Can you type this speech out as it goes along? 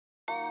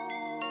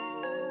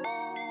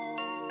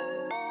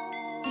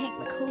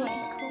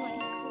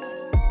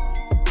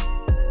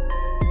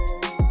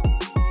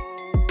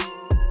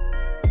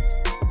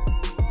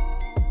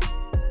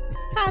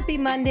Happy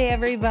Monday,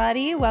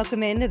 everybody.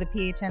 Welcome into the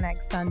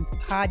PHNX Suns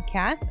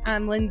podcast.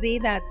 I'm Lindsay,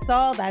 that's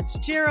Saul, that's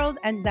Gerald,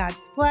 and that's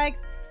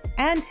Flex.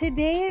 And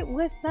today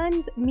was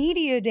Suns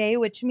Media Day,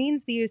 which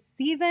means the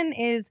season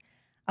is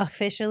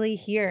officially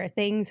here.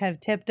 Things have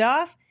tipped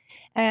off,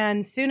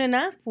 and soon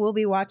enough, we'll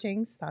be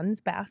watching Suns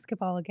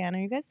basketball again. Are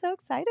you guys so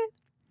excited?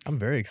 I'm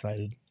very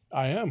excited.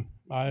 I am.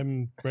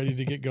 I'm ready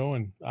to get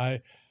going.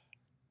 I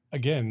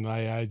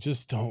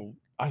just don't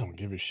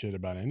give a shit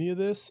about any of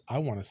this. I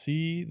want to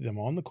see them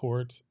on the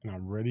court, and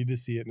I'm ready to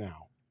see it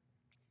now.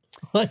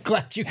 I'm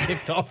glad you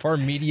kicked off our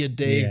media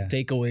day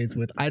takeaways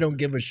with "I don't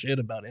give a shit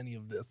about any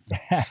of this."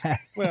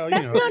 Well,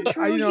 that's not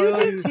true. You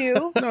do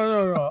too.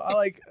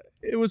 No.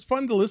 It was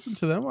fun to listen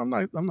to them.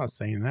 I'm not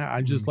saying that.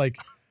 I just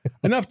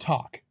enough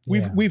talk.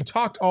 We've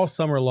talked all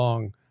summer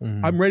long.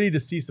 Mm-hmm. I'm ready to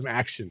see some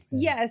action.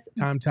 Yes.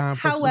 Time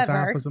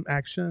for some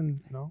action.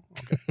 No?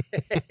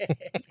 Okay.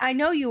 I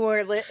know you were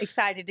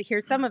excited to hear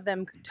some of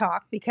them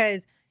talk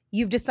because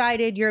you've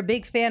decided you're a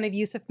big fan of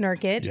Yusuf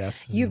Nurkic.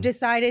 Yes. You've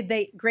decided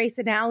that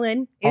Grayson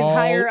Allen is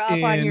higher up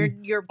on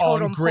your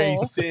totem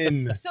pole.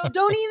 So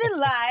don't even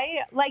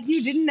lie like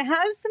you didn't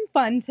have some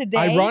fun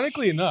today.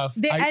 Ironically enough.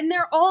 And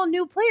they're all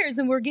new players,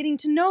 and we're getting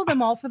to know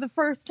them all for the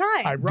first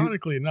time.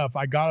 Ironically enough,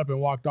 I got up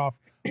and walked off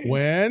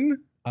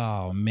when...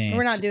 Oh, man.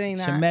 We're not doing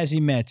that. Shemezi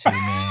Metu, man.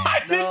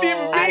 I didn't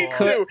even mean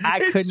to.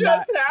 It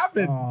just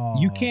happened. Oh.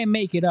 You can't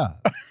make it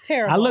up.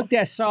 Terrible. I looked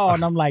at Saul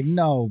and I'm like,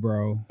 no,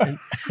 bro. I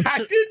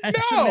didn't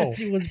know.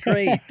 Shemezi was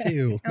great,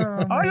 too.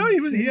 I know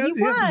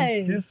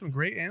he has some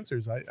great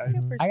answers. I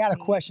got a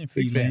question for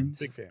you, man.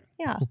 Big fan.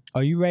 Yeah.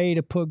 Are you ready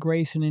to put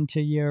Grayson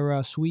into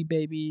your sweet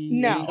baby?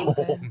 No.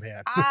 Oh,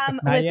 man.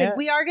 Listen, yet?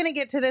 we are going to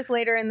get to this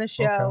later in the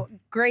show. Okay.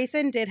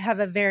 Grayson did have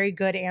a very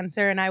good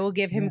answer, and I will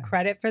give him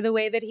credit for the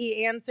way that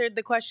he answered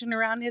the question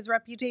around his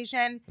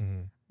reputation.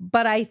 Mm-hmm.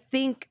 But I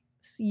think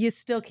you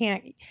still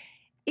can't,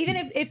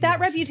 even if that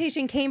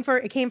reputation came for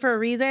a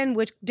reason,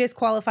 which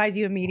disqualifies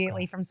you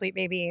immediately from Sweet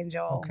Baby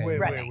Angel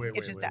running. Wait,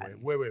 it just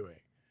does. Wait.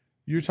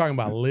 You're talking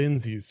about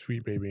Lindsay's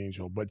Sweet Baby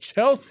Angel, but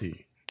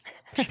Chelsea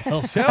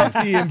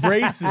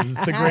embraces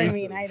the Grayson. I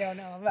mean, I don't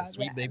know about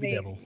Sweet that. Baby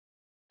Devil.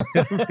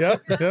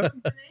 Yep.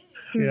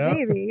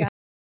 Maybe.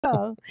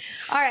 All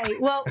right.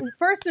 Well,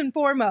 first and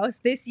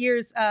foremost, this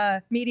year's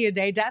Media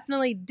Day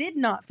definitely did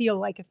not feel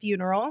like a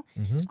funeral.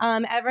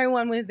 Mm-hmm.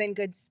 Everyone was in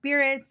good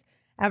spirits.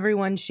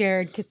 Everyone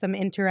shared some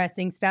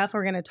interesting stuff.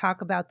 We're going to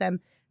talk about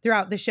them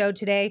throughout the show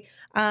today.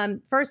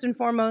 First and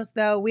foremost,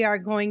 though, we are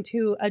going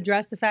to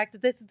address the fact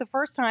that this is the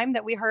first time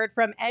that we heard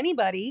from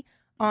anybody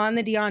on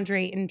the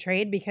Deandre Ayton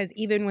trade, because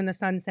even when the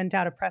Suns sent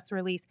out a press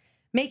release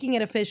making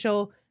it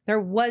official, there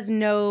was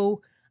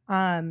no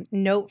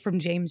note from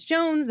James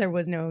Jones. There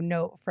was no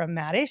note from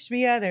Matt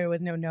Ishbia. There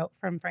was no note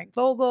from Frank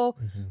Vogel,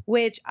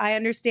 which I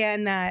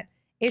understand that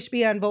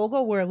Ishbia and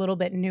Vogel were a little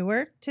bit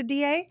newer to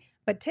DA,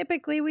 but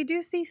typically we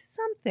do see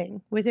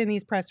something within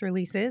these press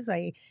releases.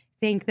 I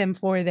thank them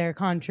for their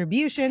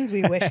contributions.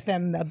 We wish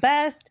them the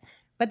best,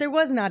 but there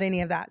was not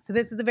any of that. So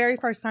this is the very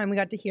first time we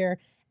got to hear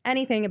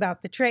anything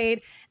about the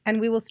trade,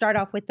 and we will start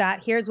off with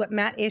that. Here's what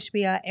Matt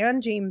Ishbia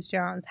and James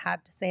Jones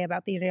had to say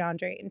about the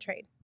Deandre Ayton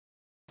trade.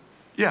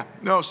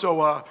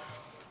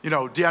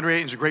 Deandre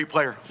Ayton's a great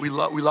player. We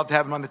love to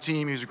have him on the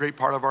team. He's a great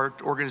part of our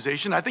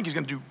organization. I think he's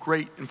going to do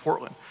great in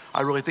Portland.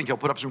 I really think he'll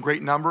put up some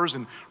great numbers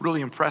and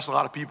really impress a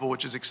lot of people,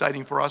 which is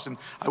exciting for us, and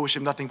I wish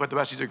him nothing but the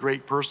best. He's a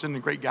great person and a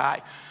great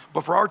guy.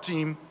 But for our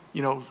team,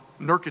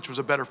 Nurkic was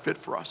a better fit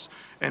for us.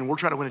 And we're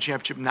trying to win a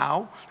championship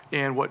now.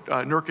 And what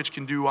Nurkic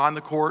can do on the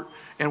court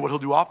and what he'll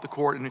do off the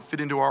court and fit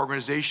into our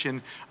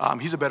organization,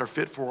 he's a better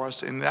fit for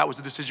us. And that was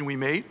the decision we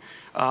made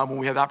when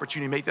we had the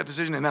opportunity to make that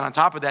decision. And then on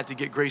top of that, to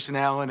get Grayson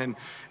Allen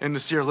and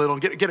Nasir Little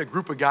and get a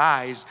group of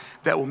guys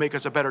that will make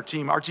us a better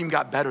team. Our team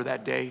got better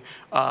that day,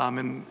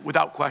 and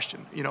without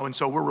question. And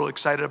so we're really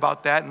excited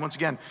about that. And once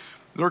again,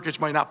 Nurkic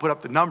might not put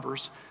up the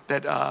numbers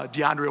that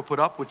Deandre will put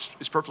up, which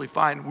is perfectly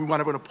fine. We want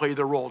everyone to play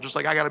their role. Just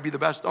like I got to be the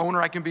best owner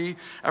I can be,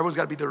 everyone's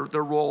got to be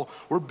their role.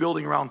 We're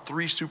building around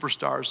three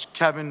superstars,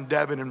 Kevin,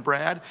 Devin, and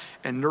Brad,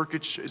 and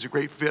Nurkic is a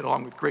great fit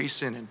along with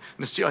Grayson and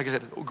Nasir, like I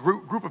said, a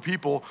group of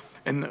people,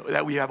 and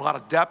that we have a lot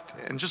of depth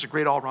and just a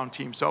great all-around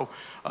team. So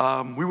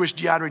we wish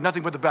Deandre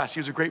nothing but the best. He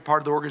was a great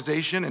part of the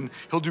organization, and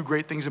he'll do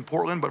great things in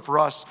Portland, but for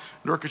us,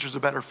 Nurkic was a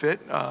better fit,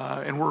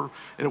 and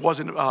it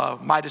wasn't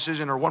my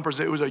decision or one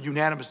person. It was a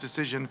unanimous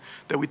decision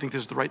that we think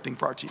this is the right thing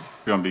for our team.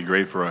 It's going to be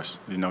great for us.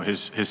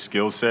 His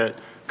skill set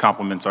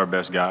complements our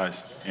best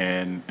guys,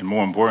 and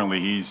more importantly,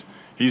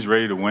 he's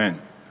ready to win.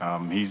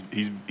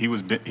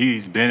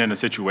 He's been in a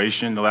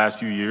situation the last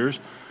few years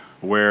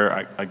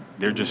where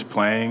they're just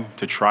playing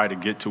to try to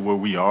get to where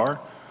we are,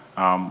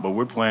 but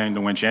we're playing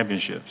to win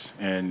championships.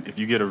 And if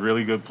you get a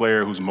really good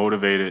player who's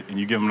motivated and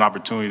you give them an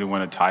opportunity to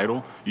win a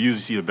title, you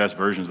usually see the best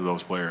versions of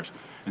those players.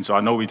 And so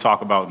I know we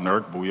talk about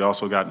Nurk, but we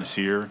also got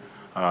Nasir.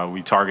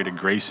 We targeted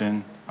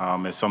Grayson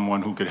as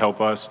someone who could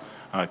help us.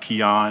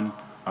 Keon,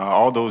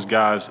 all those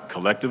guys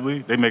collectively,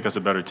 they make us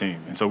a better team.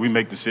 And so we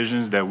make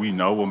decisions that we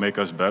know will make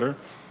us better.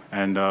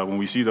 And when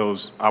we see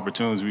those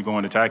opportunities, we go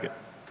and attack it.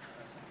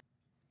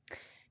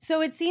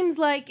 So it seems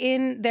like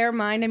in their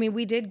mind, I mean,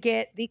 we did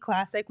get the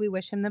classic. We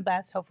wish him the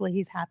best. Hopefully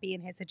he's happy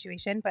in his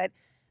situation. But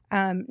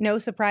no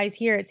surprise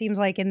here. It seems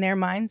like in their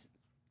minds,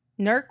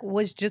 Nurk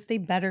was just a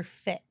better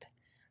fit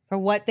for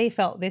what they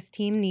felt this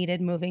team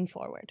needed moving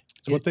forward.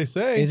 That's what they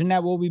say. Isn't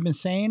that what we've been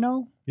saying,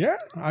 though? Yeah,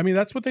 I mean,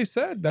 that's what they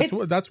said.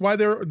 That's why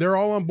they're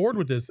all on board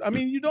with this. I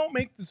mean, you don't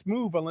make this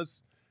move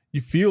unless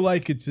you feel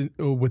like it's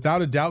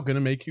without a doubt going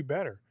to make you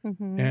better.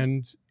 Mm-hmm.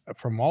 And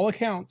from all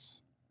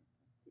accounts,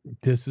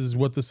 this is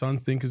what the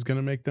Suns think is going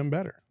to make them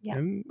better. Yeah.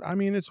 And I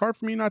mean, it's hard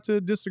for me not to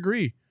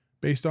disagree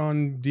based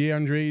on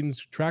Deandre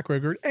Ayton's track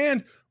record.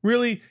 And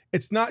really,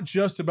 it's not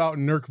just about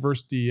Nurk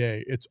versus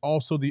DA. It's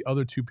also the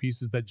other two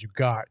pieces that you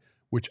got,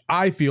 which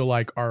I feel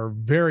like are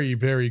very,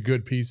 very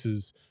good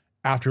pieces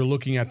after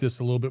looking at this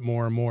a little bit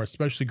more and more,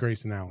 especially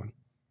Grayson Allen.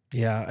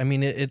 Yeah, I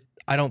mean,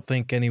 I don't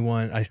think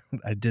anyone.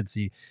 I did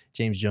see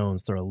James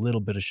Jones throw a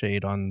little bit of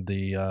shade on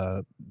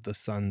the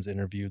Suns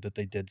interview that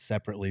they did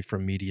separately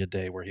from Media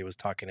Day, where he was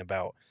talking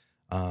about,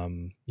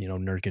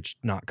 Nurkic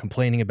not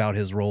complaining about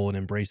his role and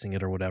embracing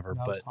it or whatever.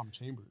 That but was Tom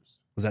Chambers.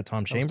 Was that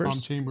Tom Chambers?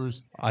 Tom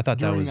Chambers. I thought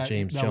that was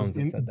James Jones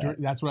that said that.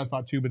 That's what I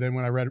thought too. But then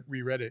when I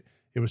reread it,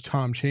 it was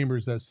Tom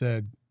Chambers that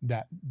said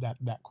that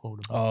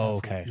quote. About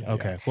okay. Yeah,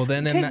 okay. Yeah. Well,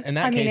 then in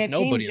that case, if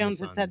nobody. James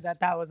Jones had said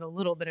that was a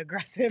little bit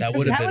aggressive. That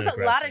would have been was a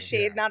lot of aggressive,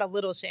 shade, yeah. not a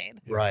little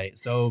shade. Right.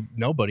 So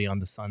nobody on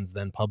the Suns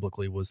then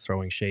publicly was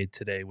throwing shade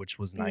today, which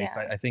was nice.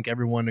 Yeah. I think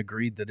everyone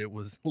agreed that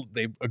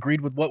they agreed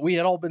with what we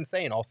had all been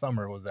saying all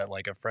summer, was that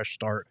like a fresh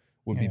start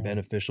would be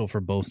beneficial for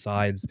both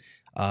sides.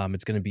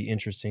 It's going to be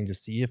interesting to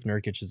see if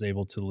Nurkic is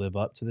able to live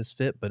up to this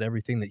fit, but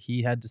everything that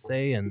he had to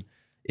say and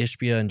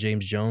Ishbia and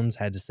James Jones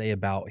had to say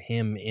about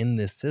him in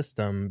this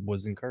system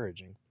was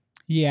encouraging.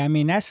 Yeah, I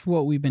mean, that's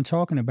what we've been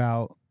talking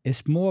about.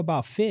 It's more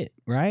about fit,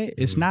 right?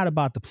 It's not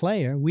about the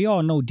player. We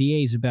all know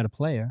DA is a better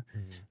player,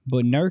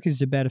 but Nurk is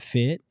the better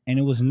fit. And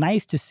it was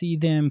nice to see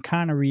them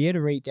kind of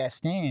reiterate that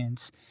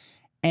stance.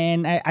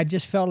 And I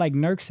just felt like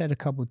Nurk said a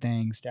couple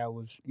things that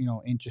was,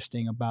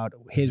 interesting about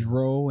his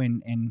role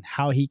and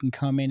how he can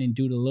come in and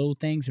do the little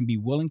things and be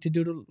willing to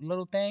do the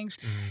little things.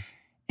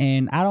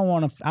 And I don't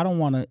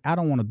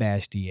want to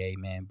bash DA,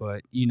 man,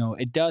 but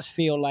it does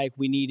feel like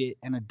we needed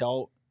an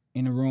adult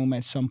in the room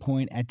at some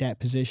point at that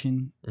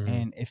position,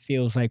 and it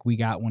feels like we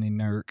got one in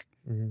Nurk,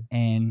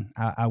 and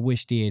I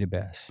wish DA the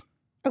best.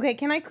 Okay,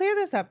 can I clear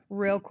this up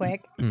real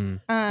quick?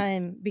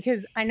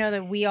 Because I know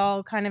that we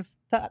all kind of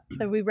thought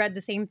that we read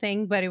the same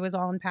thing, but it was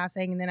all in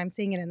passing, and then I'm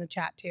seeing it in the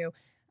chat too.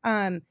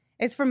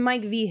 It's from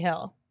Mike V.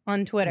 Hill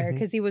on Twitter,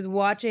 because he was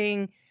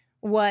watching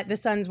what the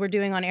Suns were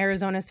doing on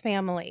Arizona's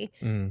Family.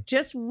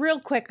 Just real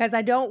quick, because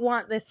I don't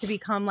want this to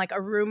become like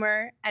a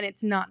rumor and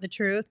it's not the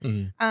truth.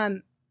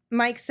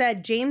 Mike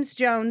said, James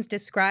Jones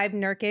described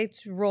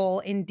Nurkic's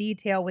role in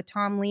detail with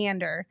Tom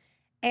Leander,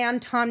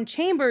 and Tom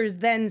Chambers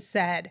then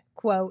said,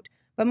 quote,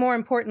 but more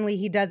importantly,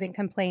 he doesn't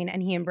complain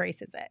and he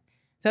embraces it.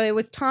 So it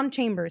was Tom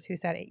Chambers who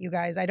said it, you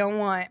guys. I don't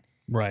want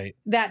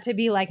that to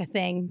be like a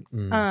thing.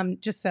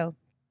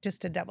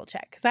 Just to double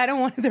check, because I don't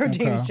want to throw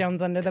James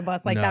Jones under the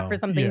bus like that for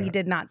something he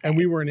did not say. And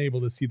we weren't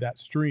able to see that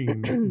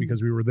stream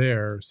because we were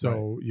there.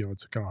 So,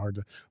 it's kind of hard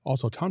to.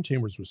 Also, Tom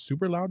Chambers was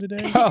super loud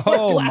today.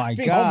 Oh, my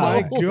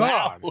God. Oh, my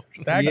God.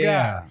 That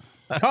guy.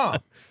 Tom.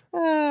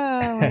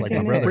 Like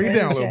my brother. Bring it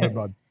down a little bit,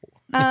 bud.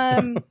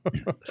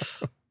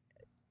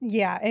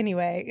 Yeah,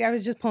 anyway, I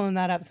was just pulling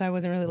that up, so I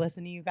wasn't really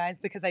listening to you guys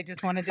because I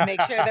just wanted to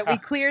make sure that we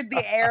cleared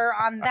the air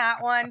on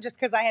that one, just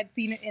because I had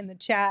seen it in the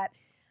chat.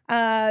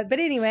 But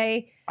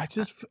anyway, I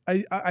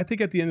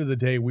think at the end of the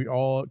day, we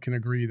all can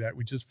agree that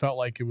we just felt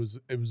like it was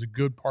a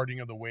good parting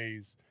of the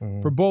ways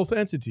for both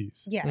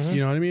entities. Yeah.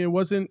 You know what I mean? It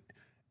wasn't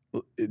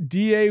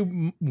DA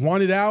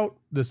wanted out.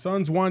 The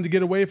Suns wanted to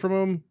get away from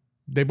him.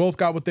 They both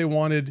got what they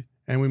wanted,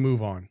 and we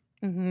move on.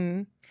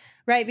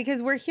 Right,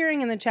 because we're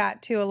hearing in the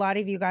chat too, a lot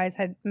of you guys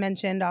had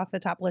mentioned off the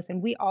top,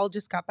 listen, we all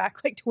just got back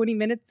like 20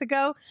 minutes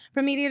ago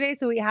from Media Day,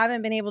 so we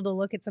haven't been able to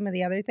look at some of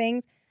the other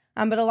things.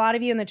 But a lot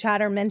of you in the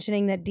chat are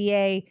mentioning that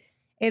DA,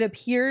 it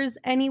appears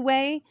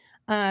anyway,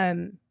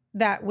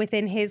 that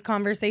within his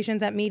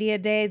conversations at Media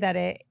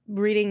Day,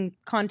 reading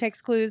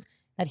context clues,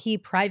 that he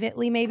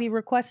privately maybe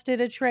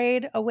requested a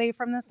trade away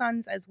from the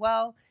Suns as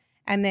well.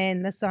 And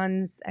then the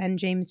Suns and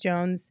James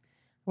Jones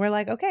were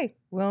like, okay,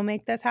 we'll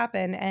make this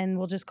happen and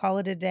we'll just call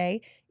it a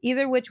day.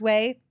 Either which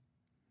way,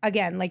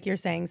 again, like you're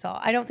saying, Saul,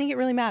 I don't think it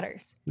really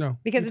matters. No.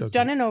 Because it's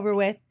done and over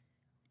with.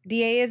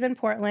 DA is in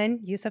Portland.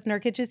 Yusuf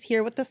Nurkic is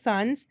here with the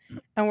Suns,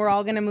 and we're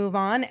all going to move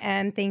on,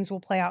 and things will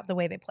play out the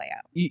way they play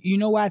out. You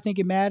know why I think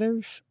it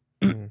matters?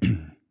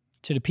 To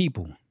the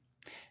people.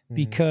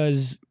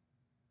 Because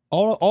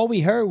all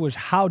we heard was,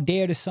 how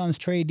dare the Suns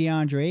trade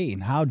Deandre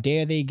Ayton? How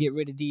dare they get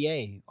rid of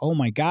DA? Oh,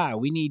 my God,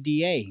 we need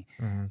DA.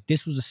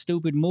 This was a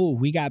stupid move.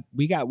 We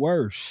got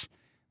worse.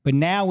 But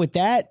now with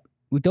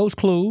those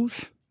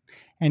clues,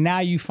 And now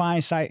you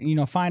find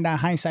out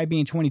hindsight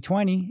being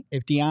 2020,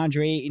 if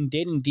Deandre Ayton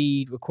did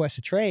indeed request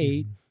a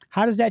trade,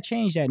 how does that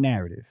change that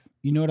narrative?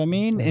 You know what I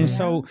mean? And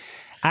so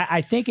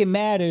I think it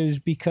matters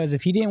because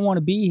if he didn't want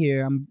to be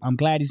here, I'm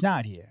glad he's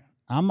not here.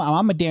 I'm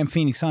a damn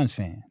Phoenix Suns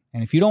fan.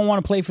 And if you don't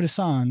want to play for the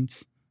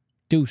Suns,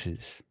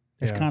 deuces.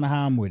 That's kind of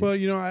how I'm with it.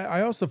 Well,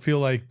 I also feel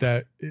like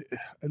that.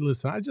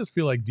 Listen, I just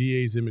feel like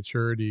DA's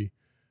immaturity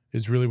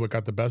is really what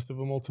got the best of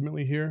him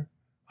ultimately here.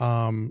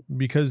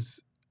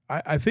 Because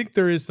I think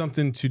there is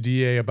something to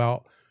DA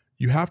about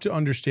you have to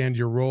understand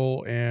your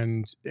role,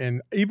 and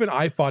even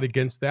I fought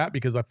against that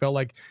because I felt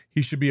like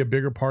he should be a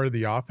bigger part of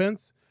the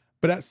offense.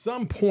 But at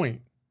some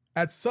point,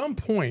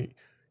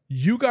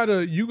 you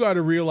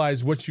gotta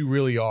realize what you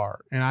really are.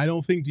 And I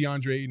don't think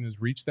Deandre Ayton has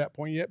reached that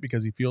point yet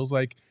because he feels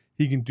like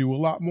he can do a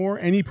lot more,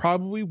 and he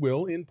probably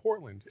will in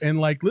Portland. And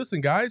listen,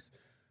 guys.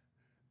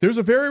 There's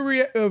a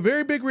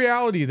very big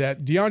reality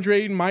that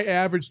Deandre Ayton might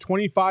average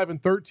 25 and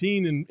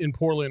 13 in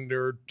Portland,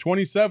 or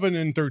 27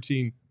 and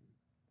 13.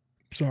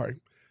 Sorry,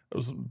 that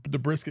was the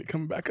brisket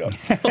coming back up.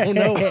 Oh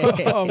no!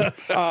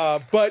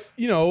 But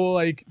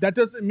that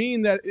doesn't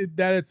mean that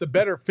it's a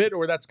better fit,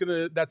 or that's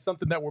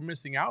something that we're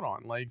missing out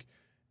on. Like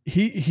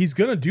he's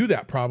gonna do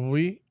that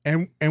probably,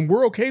 and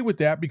we're okay with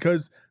that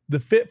because the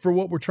fit for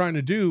what we're trying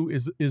to do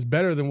is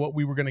better than what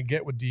we were gonna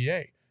get with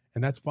DA,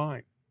 and that's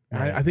fine.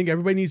 Right. I think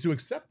everybody needs to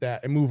accept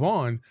that and move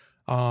on.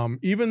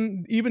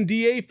 Even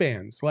DA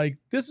fans,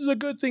 this is a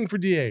good thing for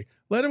DA.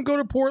 Let him go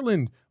to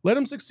Portland. Let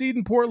him succeed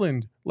in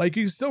Portland. You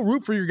can still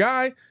root for your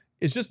guy.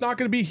 It's just not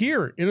going to be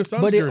here in a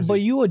Suns jersey.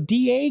 But you a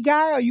DA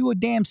guy or you a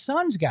damn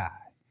Suns guy?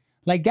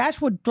 That's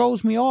what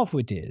throws me off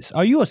with this.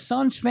 Are you a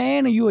Suns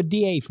fan or you a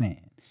DA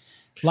fan?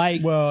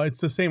 Well, it's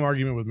the same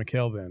argument with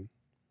Mikal then.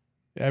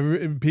 A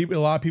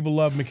lot of people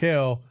love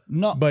Mikal,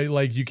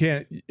 but you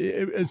can't.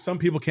 Some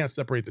people can't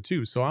separate the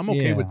two, so I'm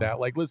okay with that.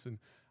 Listen,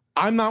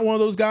 I'm not one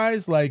of those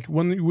guys. If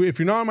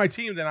you're not on my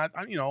team, then I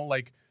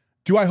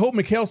do I hope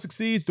Mikal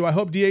succeeds? Do I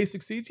hope DA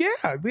succeeds? Yeah,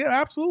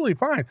 absolutely,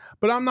 fine.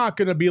 But I'm not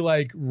gonna be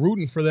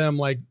rooting for them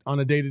on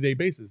a day-to-day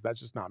basis. That's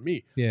just not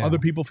me. Yeah. Other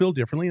people feel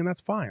differently, and that's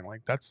fine.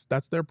 That's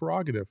their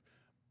prerogative.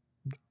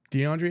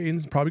 Deandre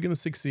Ayton's probably going to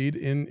succeed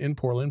in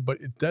Portland, but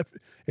it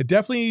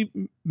definitely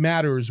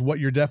matters what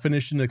your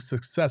definition of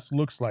success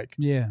looks like.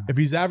 Yeah. If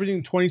he's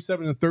averaging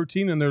 27 and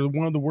 13 and they're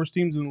one of the worst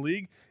teams in the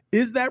league,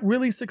 is that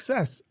really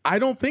success? I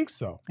don't think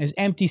so. It's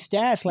empty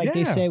stats,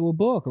 they say with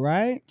Book,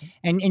 right?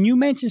 And you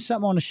mentioned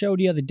something on the show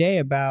the other day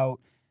about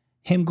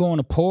him going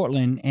to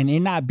Portland and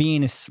it not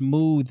being as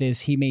smooth as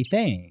he may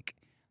think.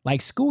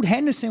 Scoot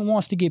Henderson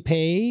wants to get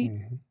paid.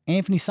 Mm-hmm.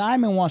 Anthony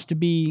Simon wants to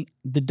be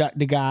the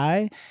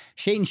guy.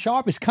 Shaedon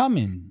Sharpe is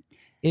coming.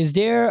 Is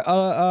there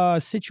a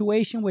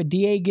situation where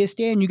DA gets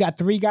there and you got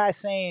three guys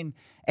saying,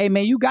 hey,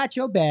 man, you got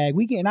your bag.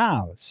 We getting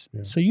ours.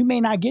 Yeah. So you may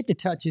not get the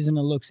touches and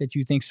the looks that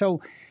you think.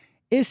 So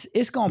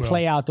it's going to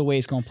play out the way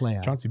it's going to play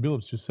out. Chauncey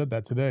Billups just said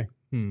that today.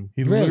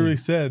 He literally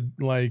said,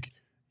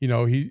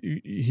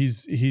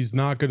 he's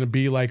not going to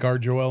be like our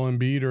Joel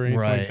Embiid or anything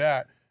like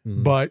that.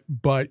 Mm-hmm.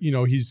 But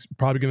he's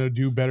probably going to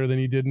do better than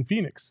he did in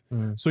Phoenix.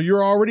 Mm-hmm. So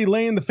you're already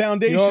laying the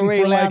foundation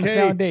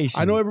foundation.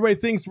 I know everybody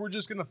thinks we're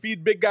just going to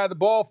feed big guy the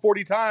ball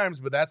 40 times,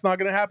 but that's not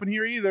going to happen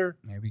here either.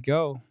 There we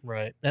go.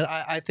 Right. And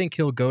I think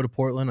he'll go to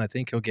Portland. I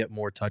think he'll get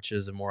more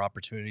touches and more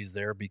opportunities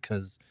there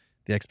because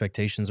the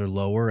expectations are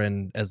lower.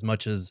 And as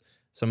much as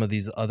some of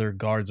these other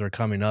guards are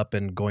coming up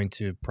and going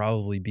to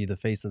probably be the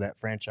face of that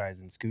franchise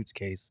in Scoot's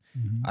case,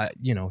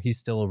 he's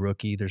still a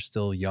rookie. They're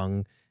still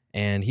young.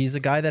 And he's a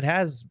guy that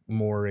has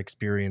more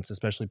experience,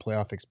 especially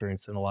playoff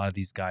experience, than a lot of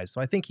these guys. So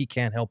I think he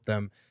can help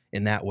them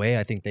in that way.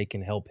 I think they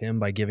can help him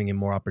by giving him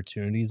more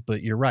opportunities.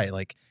 But you're right.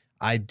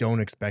 I don't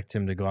expect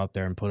him to go out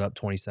there and put up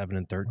 27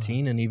 and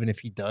 13. Wow. And even if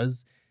he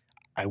does,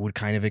 I would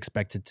kind of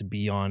expect it to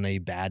be on a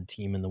bad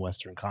team in the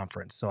Western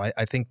Conference. So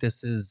I think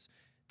this is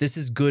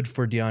good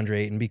for Deandre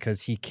Ayton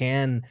because he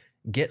can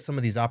get some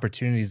of these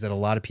opportunities that a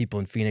lot of people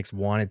in Phoenix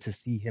wanted to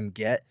see him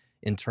get,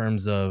 in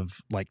terms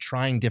of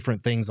trying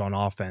different things on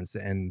offense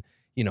and,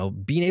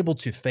 being able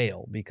to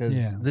fail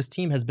because this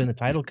team has been a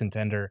title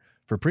contender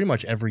for pretty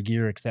much every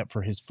year except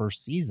for his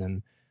first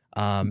season.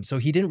 So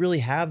he didn't really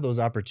have those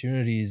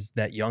opportunities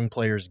that young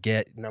players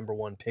get, number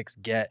one picks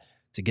get,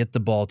 to get the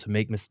ball, to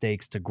make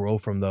mistakes, to grow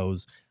from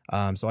those.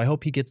 So I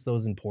hope he gets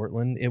those in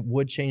Portland. It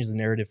would change the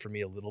narrative for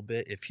me a little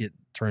bit if it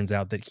turns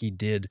out that he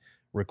did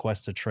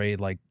request a trade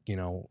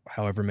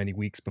however many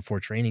weeks before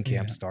training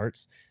camp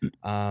starts,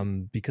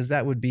 because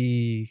that would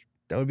be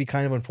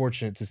kind of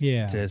unfortunate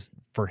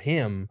for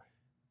him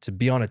to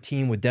be on a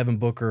team with Devin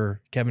Booker,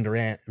 Kevin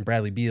Durant, and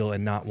Bradley Beal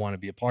and not want to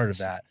be a part of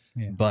that.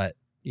 But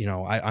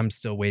I'm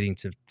still waiting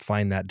to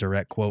find that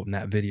direct quote in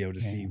that video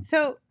to see.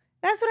 So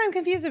that's what I'm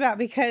confused about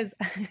because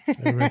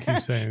everybody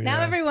keeps saying,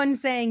 now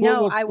everyone's saying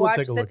I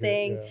watched the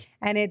thing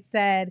and it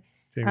said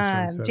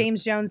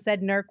James Jones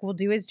said Nurk will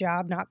do his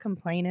job, not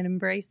complain and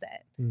embrace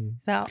it.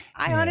 So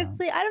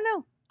honestly, I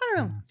don't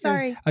know.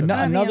 Sorry.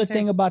 Another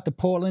thing about the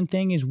Portland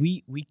thing is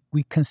we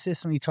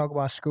consistently talk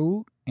about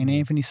Scoot and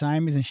Anthony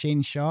Simons and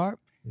Shaedon Sharpe.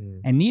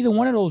 And neither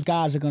one of those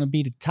guys are going to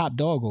be the top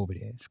dog over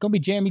there. It's going to be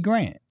Jeremy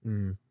Grant.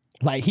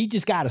 Like, he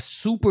just got a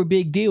super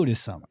big deal this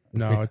summer.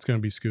 No, it's going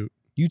to be Scoot.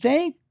 You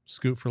think?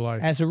 Scoot for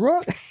life. As a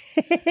rook?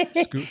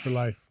 Scoot for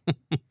life.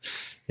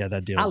 Yeah,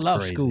 that deal I is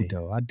love crazy. Scoot,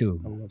 though. I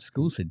do.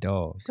 Scoot's a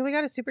dog. So we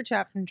got a super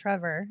chat from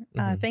Trevor.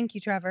 Thank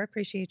you, Trevor.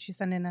 Appreciate you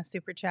sending us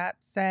super chat.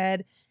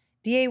 Said,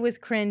 DA was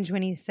cringe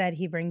when he said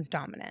he brings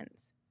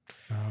dominance.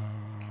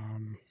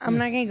 I'm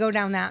not going to go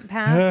down that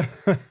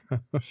path.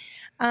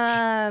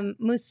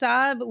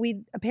 Musab,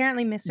 we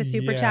apparently missed a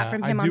super chat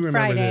from him on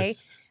Friday.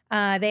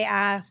 They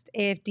asked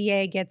if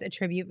DA gets a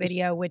tribute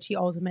video, which he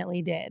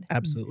ultimately did.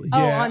 Absolutely.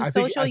 Yeah, on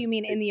social, you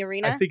mean in the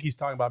arena? I think he's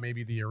talking about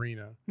maybe the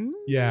arena.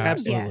 Yeah,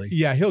 absolutely. Yes.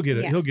 Yeah, he'll get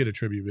it. Yes. He'll get a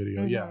tribute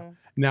video. Yeah.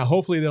 Now,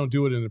 hopefully, they don't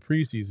do it in the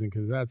preseason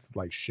because that's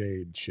like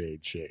shade.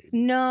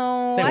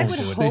 No, They I won't would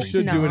do it. hope They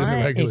should not. do it in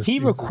the regular If he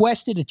season.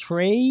 requested a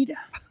trade,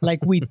 like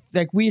we're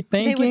They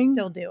thinking, would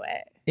still do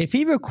it. if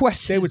he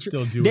requested, They would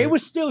still do They it.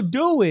 would still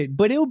do it,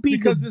 but it'll be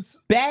Because the it's-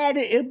 bad.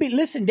 It'll be.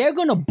 Listen, they're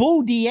gonna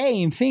boo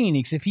DA in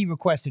Phoenix if he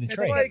requested a It's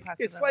trade. like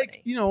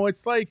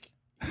it's like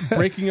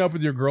breaking up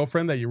with your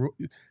girlfriend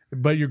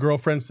but your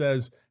girlfriend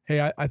says,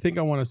 "Hey, I think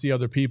I want to see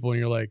other people," and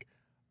you're like,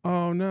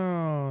 "Oh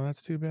no,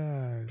 that's too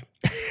bad."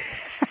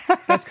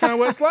 That's kind of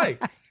what it's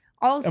like.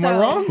 Also, Am I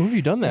wrong? Who have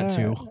you done that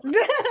to?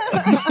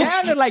 You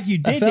sounded like you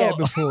did that felt-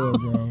 before,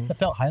 bro. It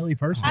felt highly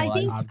personalized. I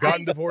think I've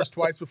gotten divorced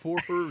twice before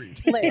for a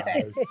reason. Listen.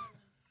 guys.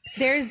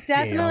 There's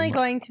definitely Damn.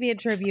 going to be a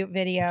tribute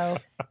video,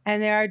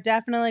 and there are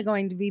definitely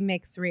going to be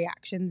mixed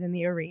reactions in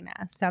the arena.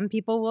 Some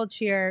people will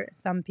cheer,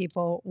 some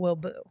people will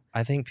boo.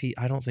 I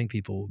don't think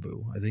people will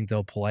boo. I think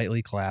they'll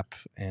politely clap,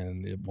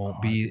 and it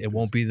won't be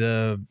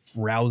the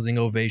rousing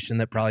ovation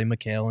that probably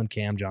Mikal and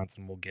Cam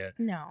Johnson will get.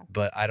 No.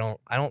 But I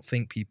don't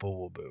think people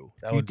will boo.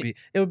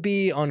 It would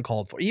be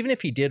uncalled for. Even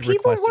if he did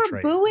People request a were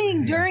trade.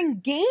 booing during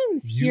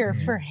games here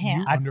for him.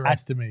 You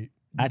underestimate.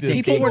 I this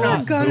think People were People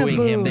not are gonna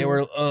booing him. They boo.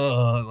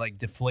 were like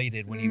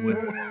deflated when he would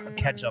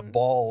catch a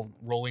ball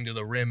rolling to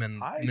the rim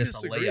and I miss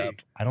disagree. a layup.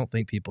 I don't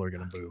think people are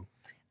going to boo.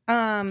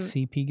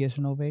 CP gets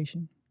an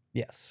ovation.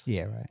 Yes.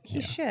 Yeah, right.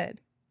 He should.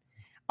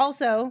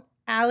 Also,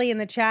 Allie in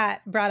the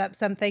chat brought up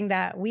something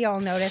that we all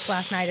noticed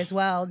last night as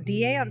well.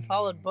 DA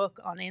unfollowed Book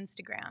on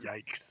Instagram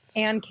Yikes.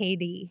 and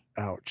KD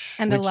Ouch.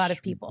 and a lot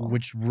of people.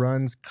 Which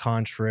runs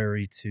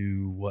contrary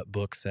to what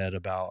Book said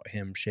about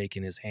him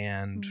shaking his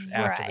hand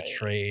after the Right.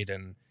 trade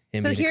and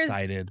him So being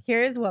excited.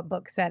 Here's what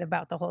Book said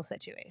about the whole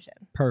situation.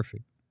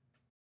 Perfect.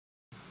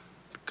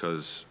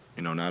 Because,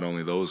 not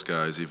only those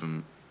guys,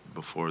 even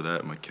before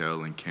that,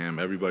 Mikal and Cam,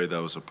 everybody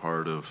that was a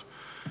part of,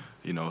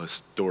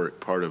 historic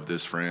part of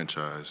this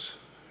franchise.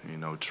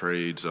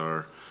 Trades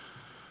are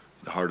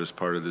the hardest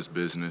part of this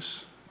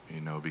business,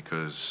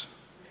 because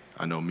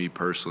I know me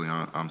personally,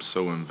 I'm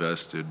so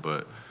invested,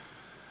 but,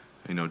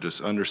 just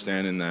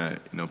understanding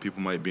that,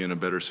 people might be in a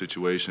better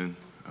situation.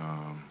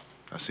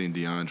 I seen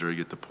Deandre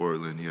get to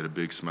Portland. He had a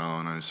big smile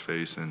on his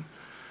face, and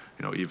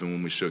even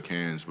when we shook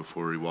hands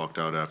before he walked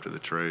out after the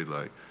trade,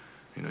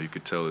 you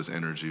could tell his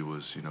energy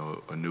was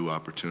a new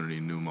opportunity,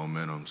 new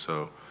momentum.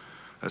 So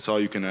that's all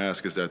you can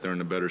ask, is that they're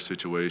in a better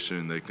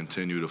situation, they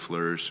continue to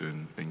flourish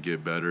and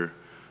get better.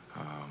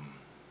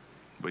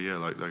 But yeah,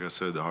 like I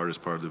said, the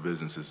hardest part of the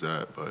business is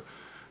that. But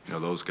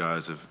those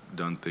guys have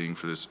done things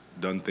for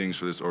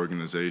this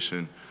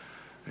organization,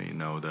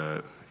 and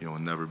that will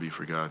never be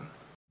forgotten.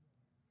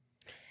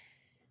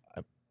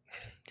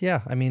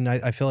 Yeah, I mean,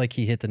 I feel like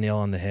he hit the nail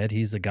on the head.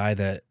 He's a guy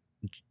that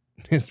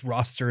his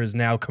roster is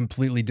now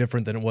completely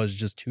different than it was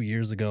just 2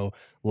 years ago,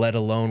 let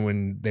alone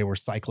when they were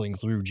cycling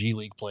through G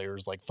League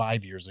players like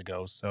 5 years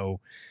ago. So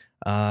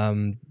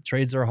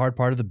trades are a hard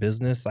part of the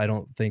business. I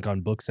don't think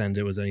on Book's end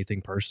it was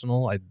anything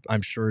personal.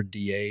 I'm sure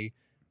DA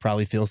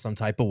probably feels some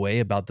type of way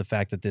about the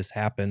fact that this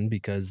happened,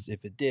 because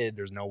if it did,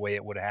 there's no way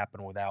it would have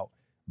happened without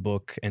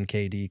Book and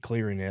KD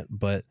clearing it.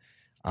 But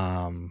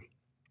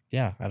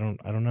yeah, I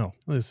don't know.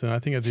 Listen, I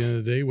think at the end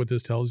of the day, what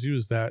this tells you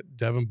is that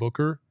Devin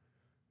Booker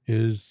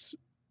is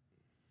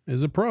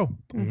a pro,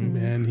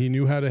 and he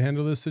knew how to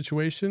handle this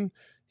situation.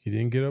 He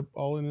didn't get up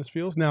all in his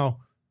feels. Now,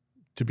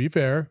 to be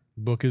fair,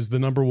 Book is the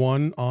number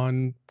one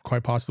on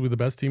quite possibly the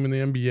best team in the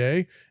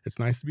NBA. It's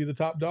nice to be the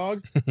top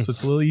dog, so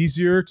it's a little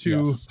easier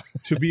to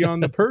be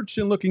on the perch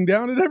and looking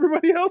down at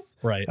everybody else,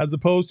 Right. as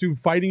opposed to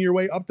fighting your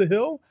way up the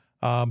hill.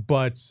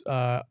 But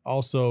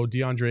also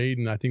Deandre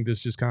Ayton, I think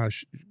this just kind of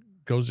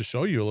goes to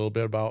show you a little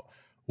bit about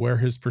where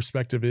his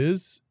perspective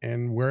is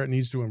and where it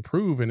needs to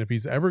improve. And if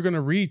he's ever going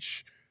to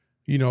reach,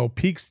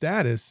 peak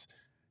status,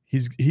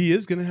 he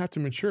is going to have to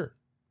mature.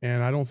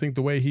 And I don't think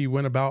the way he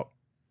went about,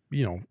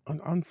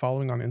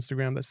 unfollowing on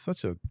Instagram, That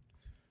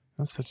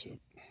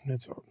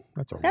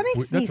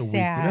makes me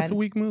sad. That's a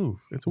weak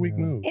move. It's a weak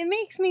move. It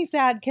makes me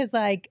sad because,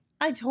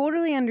 I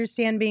totally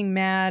understand being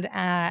mad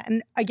at,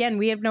 and again,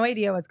 we have no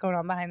idea what's going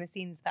on behind the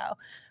scenes, though.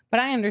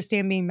 But I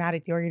understand being mad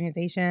at the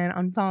organization,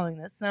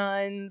 unfollowing the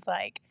Suns,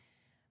 like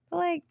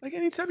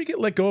anytime you get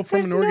let go from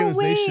there's an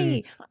organization, no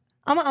way.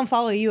 I'm gonna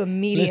unfollow you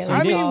immediately. Listen,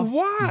 I so mean,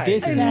 why?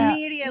 this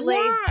immediately.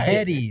 Why?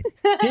 Petty.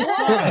 This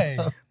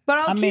Why?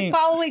 But I'll keep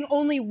following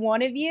only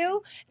one of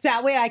you. So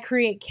that way I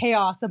create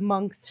chaos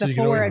amongst the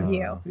four of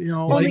you.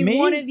 Only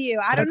one of you.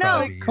 I don't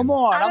know. Come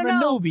on, I'm a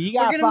know. newbie. You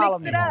gotta follow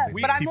me. We're gonna mix it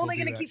up. But I'm only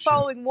gonna keep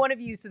following one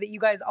of you so that you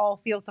guys all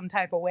feel some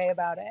type of way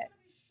about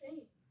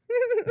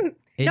it.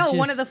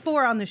 One of the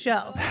four on the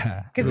show.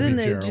 Because then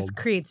it just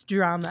creates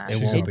drama.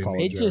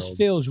 It just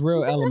feels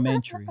real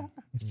elementary.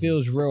 It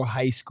feels real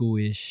high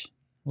school-ish.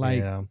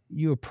 Like,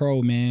 you a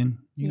pro, man.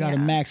 You got a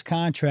max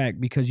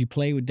contract because you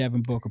play with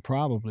Devin Booker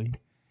probably.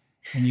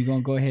 And you're going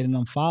to go ahead and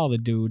unfollow the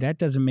dude. That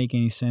doesn't make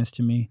any sense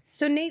to me.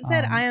 So Nate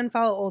said I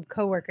unfollow old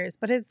coworkers.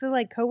 But is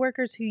the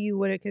coworkers who you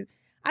would have...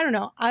 I don't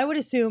know. I would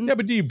assume... Yeah,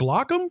 but do you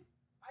block them?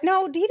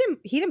 No, he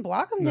didn't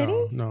block him, did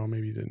he? No,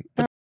 maybe he didn't.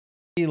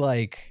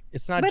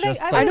 It's not but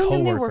just I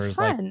coworkers.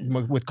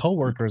 With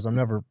coworkers, I'm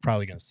never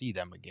probably going to see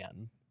them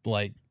again.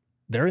 Like,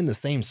 they're in the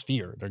same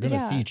sphere. They're going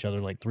to see each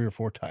other 3 or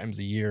 4 times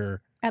a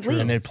year. At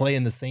least. And they play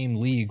in the same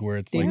league where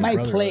it's they might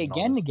play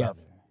again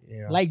together.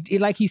 Yeah.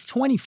 Like he's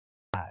 25.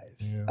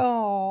 Yeah.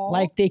 Oh.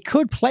 Like they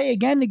could play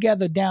again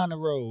together down the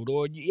road.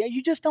 Or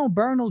you just don't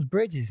burn those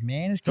bridges,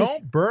 man. It's just,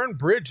 don't burn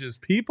bridges,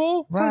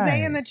 people. Right.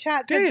 Jose in the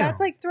chat said that's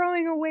like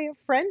throwing away a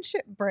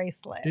friendship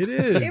bracelet. It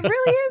is. It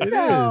really is,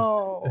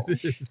 though.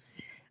 It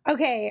is.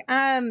 Okay,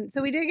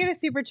 so we did get a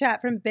super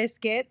chat from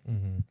Biscuits,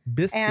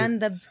 and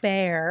the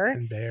Bear,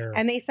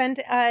 and they sent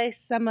us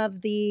some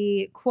of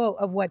the quote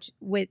of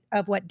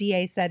what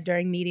DA said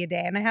during media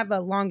day, and I have a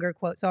longer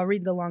quote, so I'll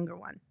read the longer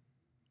one.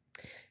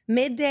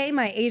 Midday,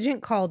 my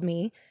agent called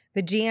me.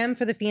 The GM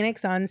for the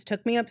Phoenix Suns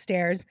took me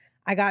upstairs.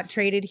 I got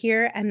traded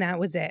here, and that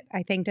was it.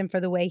 I thanked him for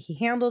the way he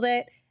handled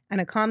it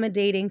and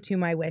accommodating to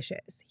my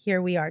wishes.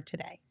 Here we are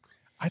today.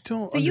 I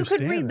don't. So you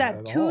could read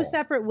that two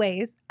separate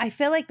ways. I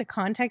feel like the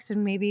context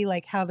and maybe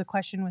how the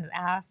question was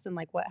asked and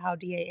how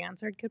DA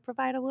answered could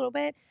provide a little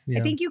bit. Yeah.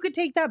 I think you could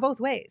take that both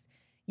ways.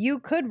 You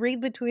could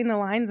read between the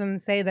lines and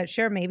say that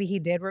sure, maybe he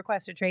did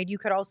request a trade. You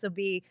could also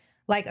be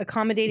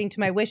accommodating to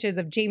my wishes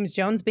of James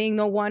Jones being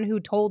the one who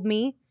told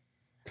me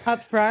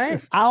up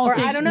front.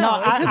 I don't know.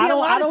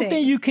 I don't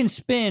think you can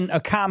spin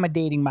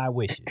accommodating my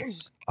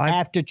wishes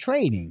after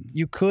trading.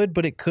 You could,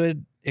 but it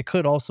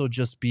could also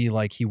just be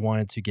he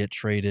wanted to get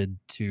traded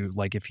to,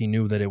 if he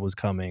knew that it was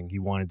coming, he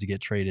wanted to get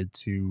traded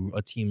to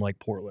a team like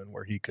Portland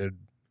where he could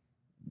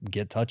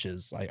get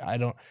touches. I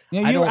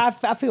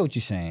feel what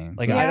you're saying.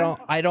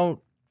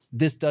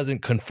 This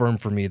doesn't confirm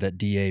for me that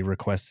DA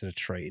requested a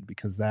trade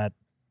because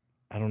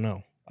I don't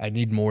know. I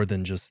need more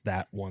than just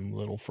that one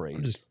little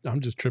phrase.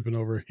 I'm just tripping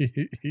over.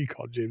 He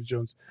called James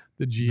Jones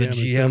the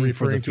GM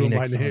referring to him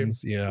by name.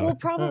 Yeah. Well,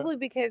 probably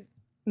because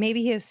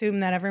maybe he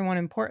assumed that everyone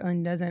in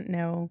Portland doesn't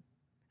know.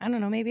 I don't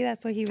know. Maybe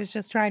that's what he was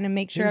just trying to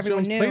make sure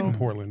everyone knew. Played in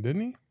Portland,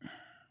 didn't he?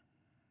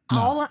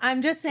 No.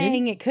 I'm just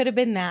saying it could have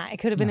been that. It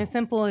could have been as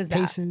simple as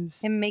that.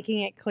 Him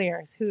making it clear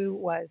as who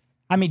was.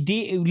 I mean,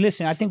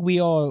 listen, I think we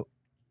all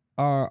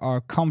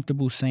are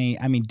comfortable saying,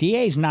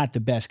 DA is not the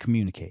best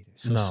communicator.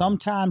 So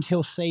sometimes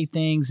he'll say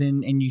things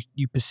and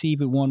you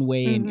perceive it one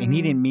way and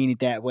he didn't mean it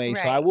that way.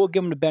 Right. So I will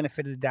give him the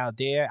benefit of the doubt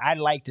there. I'd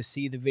like to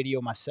see the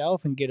video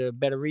myself and get a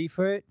better read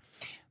for it.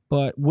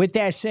 But with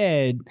that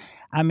said,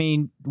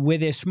 where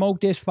there's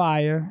smoke, there's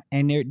fire.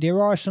 And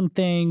there are some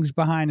things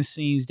behind the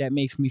scenes that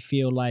makes me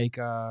feel like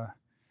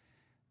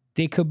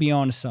they could be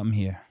on to something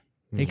here.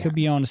 They could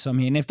be on to something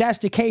here. And if that's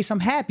the case,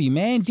 I'm happy,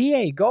 man.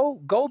 DA,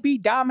 go be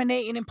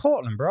dominating in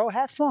Portland, bro.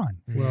 Have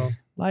fun. Well,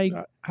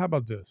 how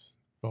about this,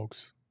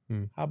 folks?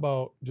 How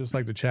about just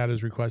like the chat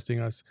is requesting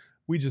us,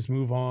 we just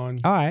move on.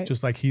 All right.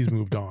 Just like he's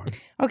moved on.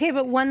 Okay,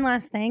 but one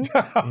last thing.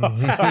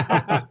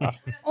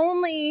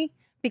 Only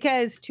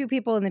because 2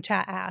 people in the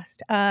chat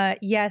asked.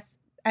 Yes,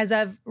 as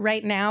of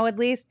right now, at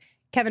least,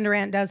 Kevin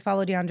Durant does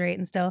follow Deandre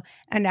Ayton still.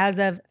 And as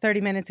of 30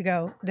 minutes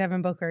ago,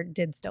 Devin Booker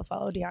did still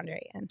follow Deandre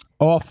Ayton.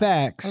 All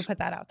facts. We'll put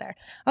that out there.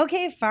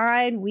 Okay,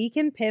 fine. We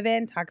can pivot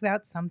and talk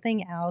about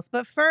something else.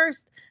 But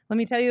first, let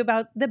me tell you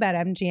about the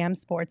BetMGM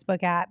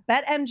Sportsbook app.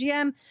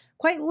 BetMGM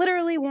quite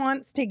literally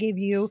wants to give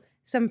you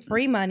some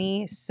free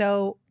money,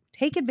 so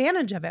take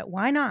advantage of it.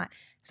 Why not?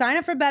 Sign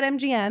up for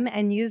BetMGM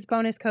and use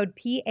bonus code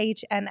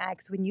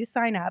PHNX when you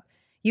sign up.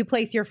 You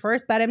place your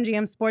first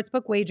BetMGM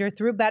Sportsbook wager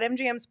through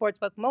BetMGM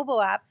Sportsbook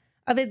mobile app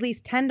of at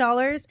least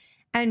 $10,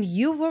 and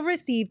you will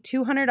receive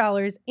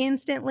 $200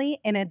 instantly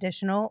in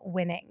additional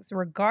winnings,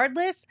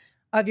 regardless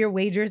of your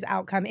wager's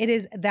outcome. It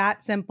is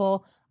that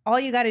simple. All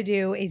you got to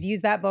do is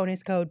use that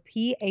bonus code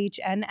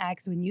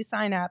PHNX when you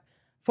sign up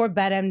for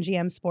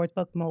BetMGM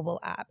Sportsbook mobile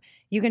app.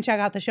 You can check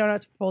out the show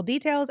notes for full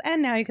details,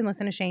 and now you can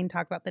listen to Shane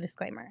talk about the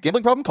disclaimer.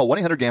 Gambling problem? Call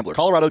 1-800-GAMBLER.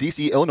 Colorado,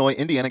 D.C., Illinois,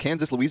 Indiana,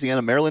 Kansas,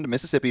 Louisiana, Maryland,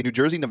 Mississippi, New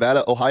Jersey,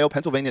 Nevada, Ohio,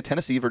 Pennsylvania,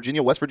 Tennessee,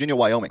 Virginia, West Virginia,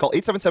 Wyoming. Call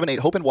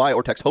 877-8-HOPE-NY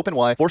or text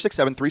HOPE-NY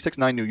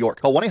 467-369 New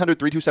York. Call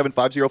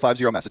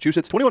 1-800-327-5050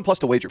 Massachusetts. 21 plus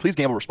to wager. Please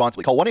gamble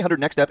responsibly. Call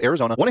 1-800-NEXT-STEP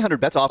Arizona.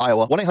 1-800-BETS-OFF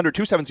Iowa.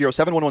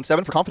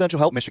 1-800-270-7117 for confidential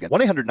help Michigan.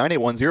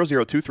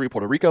 1-800-981-0023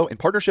 Puerto Rico in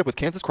partnership with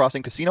Kansas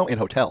Crossing Casino and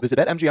Hotel. Visit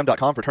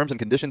BetMGM.com for terms and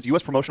conditions.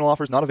 U.S. promotional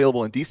offers not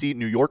available in D.C.,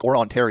 New York, or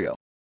Ontario.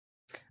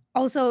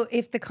 Also,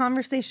 if the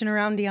conversation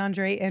around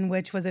DeAndre Ayton,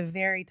 which was a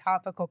very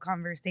topical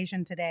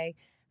conversation today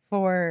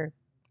for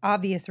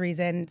obvious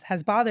reasons,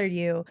 has bothered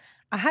you,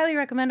 I highly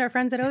recommend our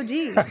friends at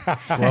OG's.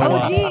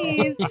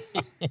 OG's,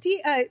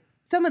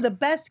 some of the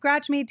best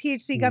scratch-made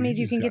THC gummies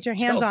you can get your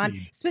hands on.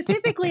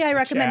 Specifically, I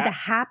recommend the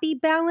Happy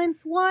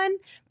Balance one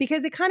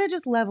because it kind of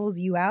just levels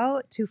you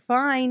out to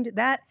find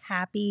that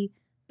happy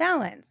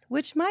balance,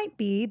 which might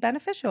be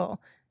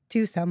beneficial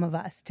to some of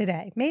us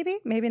today. Maybe,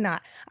 maybe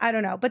not. I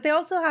don't know. But they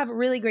also have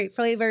really great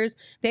flavors.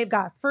 They've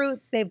got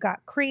fruits. They've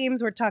got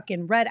creams. We're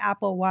talking red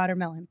apple,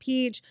 watermelon,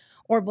 peach,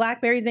 or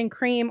blackberries and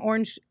cream,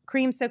 orange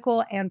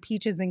creamsicle, and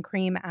peaches and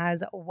cream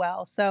as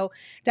well. So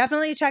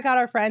definitely check out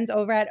our friends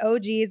over at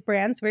OG's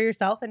Brands for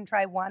yourself and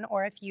try one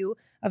or a few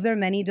of their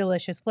many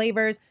delicious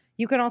flavors.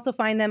 You can also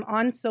find them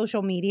on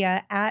social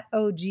media at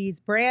OG's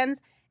Brands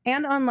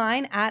and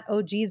online at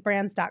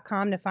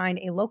ogsbrands.com to find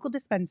a local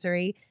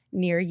dispensary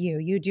near you.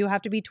 You do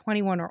have to be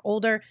 21 or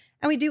older,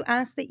 and we do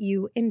ask that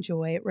you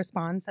enjoy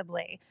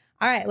responsibly.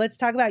 All right, let's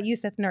talk about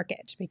Yusuf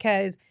Nurkic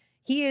because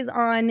he is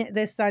on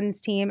this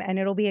Suns team, and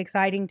it'll be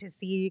exciting to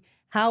see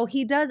how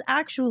he does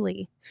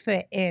actually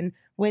fit in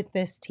with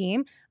this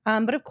team.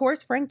 But of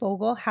course, Frank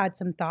Vogel had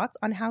some thoughts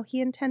on how he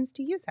intends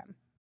to use him.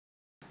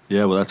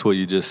 Yeah, well, that's what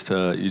you just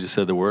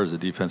said the words, the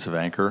defensive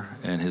anchor,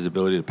 and his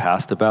ability to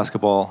pass the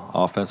basketball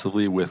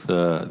offensively with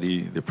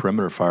the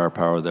perimeter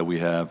firepower that we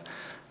have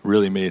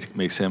really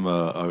makes him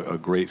a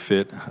great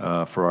fit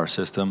for our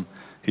system.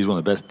 He's one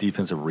of the best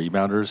defensive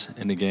rebounders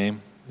in the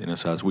game.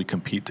 So as we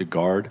compete to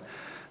guard,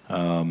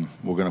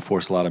 we're going to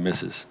force a lot of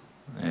misses,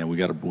 and we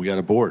got a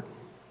board.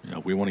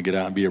 We want to get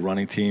out and be a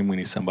running team. We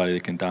need somebody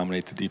that can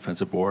dominate the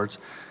defensive boards,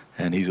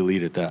 and he's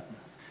elite at that.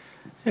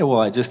 Yeah,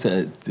 well,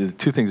 the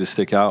two things that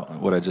stick out,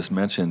 what I just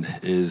mentioned,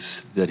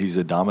 is that he's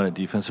a dominant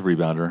defensive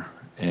rebounder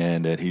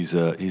and that he's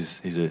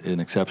an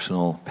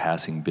exceptional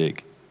passing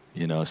big.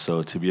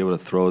 So to be able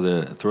to throw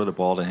the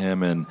ball to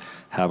him and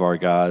have our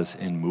guys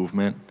in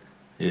movement,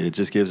 it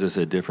just gives us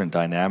a different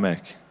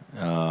dynamic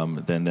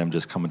than them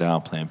just coming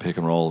down playing pick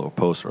and roll or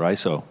post or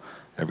ISO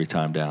every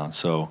time down.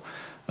 So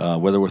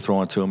whether we're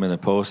throwing to him in the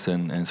post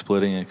and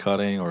splitting and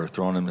cutting or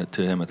throwing him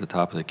to him at the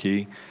top of the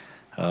key,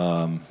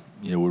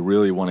 we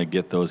really want to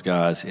get those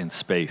guys in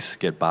space,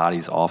 get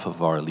bodies off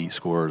of our elite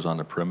scorers on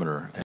the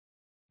perimeter.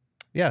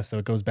 Yeah, so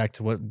it goes back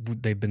to what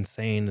they've been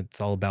saying.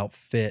 It's all about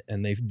fit,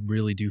 and they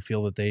really do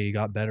feel that they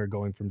got better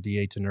going from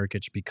DA to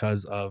Nurkic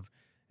because of,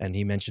 and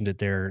he mentioned it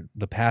there,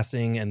 the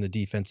passing and the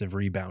defensive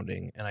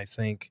rebounding. And I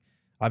think,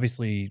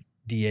 obviously,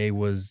 DA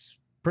was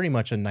pretty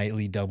much a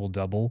nightly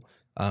double-double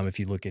if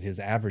you look at his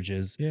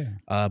averages. Yeah.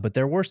 But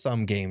there were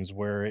some games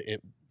where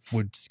it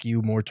would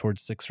skew more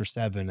towards 6 or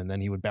 7, and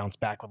then he would bounce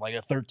back with like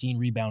a 13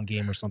 rebound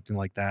game or something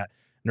like that.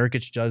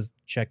 Nurkic does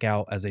check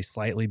out as a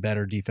slightly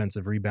better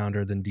defensive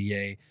rebounder than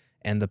DA,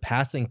 and the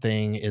passing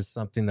thing is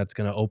something that's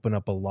going to open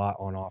up a lot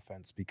on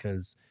offense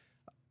because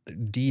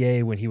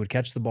DA, when he would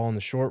catch the ball in the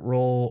short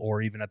roll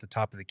or even at the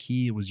top of the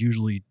key, it was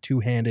usually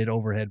two-handed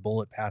overhead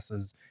bullet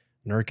passes.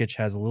 Nurkic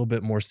has a little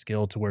bit more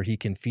skill to where he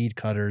can feed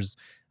cutters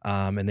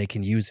and they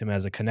can use him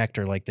as a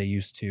connector like they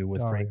used to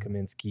with Frank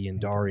Kaminsky and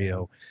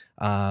Dario.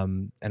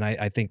 And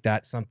I think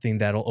that's something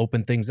that'll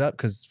open things up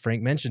because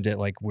Frank mentioned it,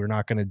 like we're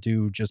not going to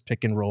do just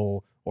pick and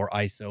roll or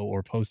ISO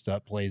or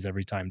post-up plays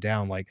every time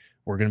down. Like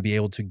we're going to be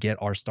able to get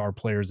our star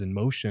players in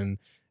motion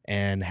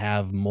and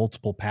have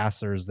multiple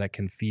passers that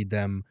can feed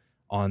them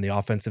on the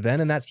offensive end.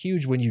 And that's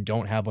huge when you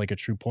don't have like a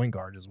true point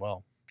guard as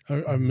well. I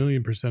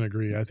 1,000,000%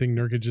 agree. I think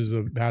Nurkic's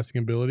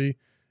passing ability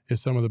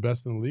is some of the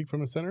best in the league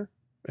from a center.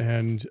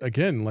 And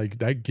again, like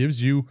that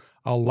gives you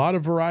a lot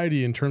of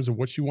variety in terms of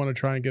what you want to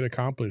try and get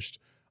accomplished.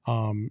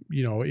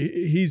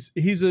 He's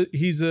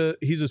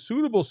a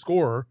suitable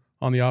scorer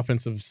on the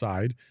offensive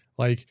side.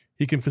 Like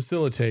he can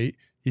facilitate,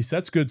 he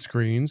sets good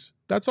screens.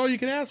 That's all you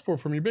can ask for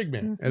from your big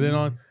man.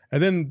 Mm-hmm.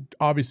 And then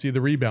obviously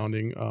the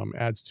rebounding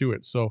adds to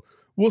it. So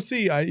we'll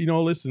see.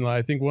 Listen,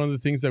 I think one of the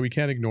things that we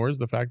can't ignore is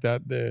the fact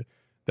that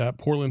that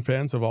Portland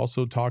fans have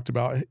also talked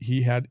about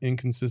he had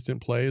inconsistent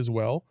play as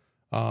well.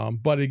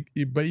 Listen,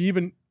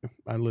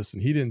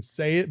 he didn't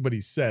say it, but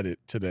he said it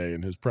today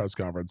in his press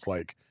conference.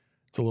 Like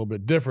it's a little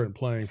bit different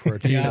playing for a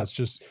team that's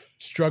just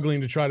struggling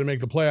to try to make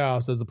the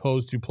playoffs as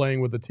opposed to playing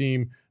with a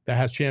team that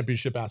has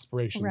championship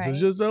aspirations. Right. There's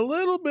just a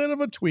little bit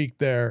of a tweak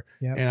there.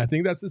 Yep. And I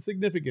think that's a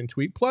significant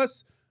tweak.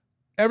 Plus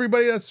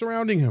everybody that's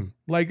surrounding him,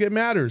 like it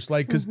matters.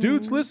 Like, cause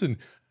dudes, listen,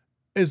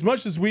 as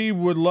much as we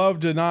would love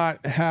to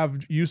not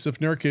have Yusuf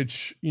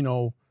Nurkic,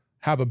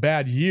 have a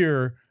bad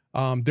year,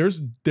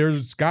 there's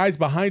guys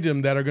behind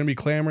him that are going to be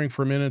clamoring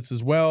for minutes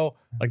as well.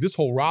 Like this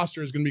whole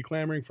roster is going to be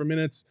clamoring for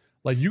minutes.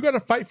 Like you got to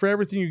fight for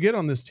everything you get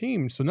on this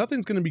team. So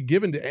nothing's going to be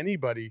given to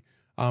anybody.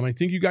 I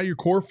think you got your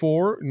core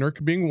four,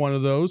 Nurk being one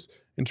of those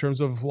in terms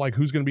of like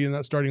who's going to be in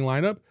that starting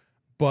lineup.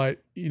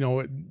 But,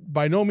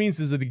 by no means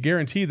is it a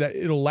guarantee that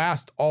it'll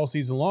last all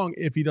season long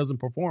if he doesn't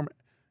perform,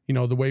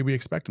 the way we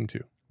expect him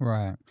to.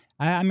 Right.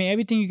 I mean,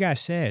 everything you guys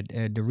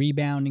said, the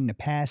rebounding, the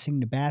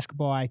passing, the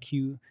basketball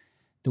IQ,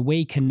 the way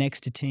he connects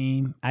the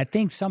team. I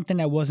think something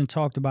that wasn't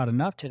talked about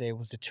enough today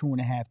was the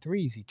 2.5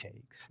 threes he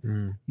takes.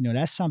 You know,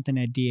 that's something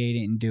that DA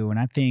didn't do. And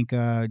I think,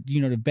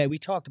 you know, we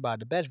talked about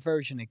the best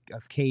version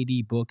of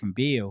KD, Book, and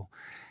Beal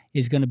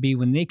is going to be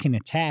when they can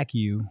attack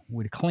you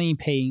with a clean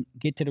paint,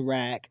 get to the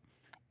rack,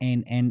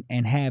 and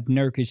have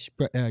Nurkic,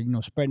 you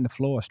know, spreading the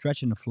floor,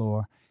 stretching the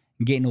floor,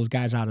 and getting those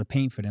guys out of the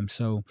paint for them.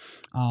 So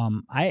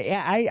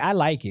I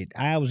like it.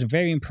 I was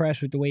very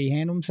impressed with the way he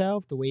handled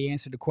himself, the way he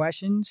answered the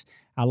questions.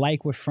 I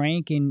like what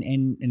Frank and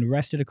the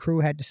rest of the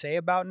crew had to say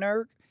about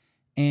Nurk.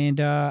 And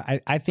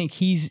I think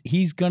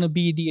he's going to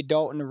be the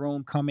adult in the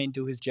room, come in,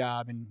 do his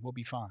job, and we'll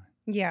be fine.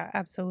 Yeah,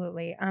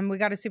 absolutely. We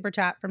got a super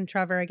chat from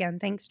Trevor again.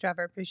 Thanks,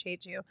 Trevor.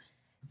 Appreciate you.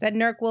 Said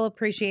Nurk will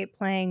appreciate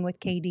playing with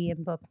KD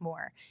and Book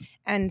more.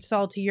 And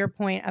Saul, to your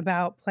point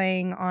about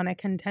playing on a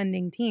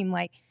contending team,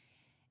 like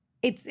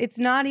it's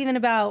not even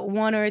about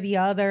one or the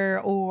other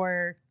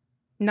or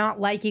not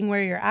liking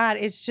where you're at.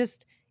 It's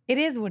just, it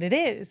is what it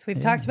is. We've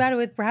talked about it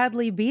with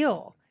Bradley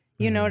Beal.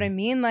 You know what I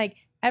mean? Like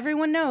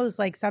everyone knows,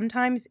 like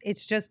sometimes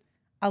it's just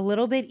a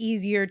little bit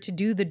easier to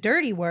do the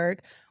dirty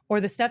work or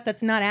the stuff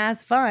that's not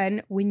as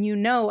fun when you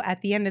know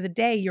at the end of the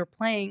day you're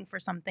playing for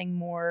something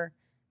more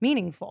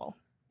meaningful.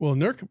 Well,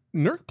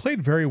 Nurk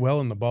played very well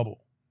in the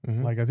bubble.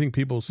 Like I think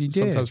people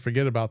sometimes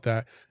forget about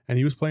that. And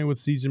he was playing with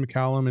CJ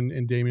McCollum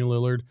and Damian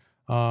Lillard.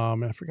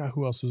 And I forgot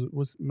who else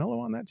was Melo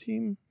on that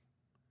team.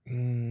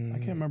 I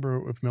can't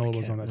remember if Melo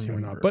was on that team or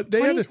not. But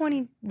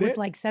 2020 was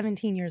like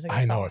 17 years ago.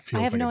 I know it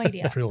feels. I have no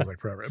idea. It feels like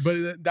forever.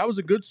 But that was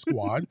a good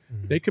squad.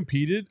 They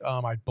competed.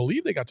 I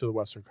believe they got to the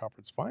Western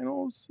Conference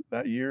Finals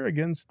that year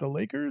against the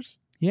Lakers.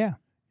 Yeah.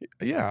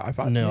 Yeah, I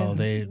thought. No,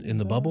 they in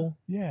the bubble.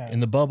 Yeah, in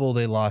the bubble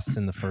they lost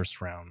in the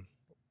first round.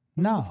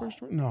 No,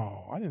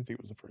 no, I didn't think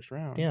it was the first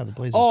round. Yeah, the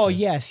Blazers. Oh did.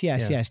 yes.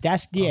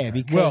 That's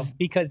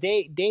because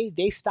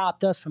they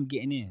stopped us from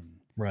getting in.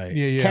 Right.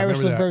 Yeah.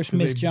 Karis LeVert's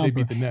missed jumper. They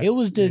beat the Nets. It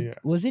was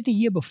was it the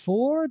year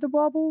before the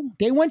bubble?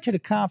 They went to the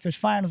conference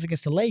finals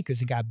against the Lakers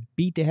and got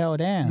beat the hell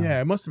down.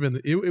 Yeah, it must have been.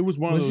 It was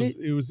one of those.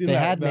 It was in they that,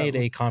 had that, made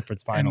a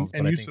conference finals,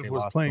 and but I Yusuf think they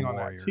was lost playing the on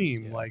Warriors. that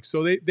team. Yeah. Like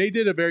so, they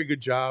did a very good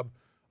job.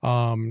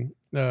 He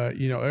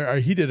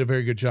did a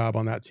very good job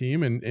on that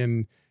team,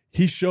 and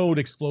he showed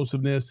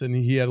explosiveness, and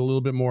he had a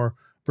little bit more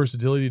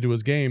versatility to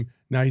his game.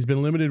 Now he's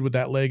been limited with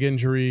that leg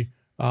injury.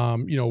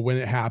 When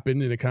it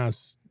happened, and it kind of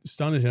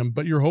stunned him.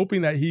 But you're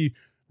hoping that he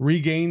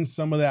regains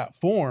some of that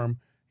form.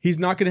 He's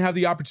not going to have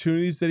the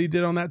opportunities that he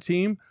did on that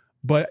team,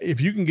 but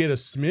if you can get a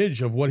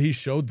smidge of what he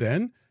showed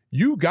then,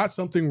 you got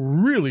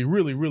something really,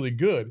 really, really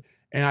good.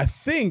 And I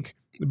think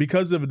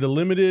because of the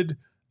limited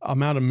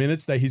amount of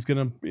minutes that he's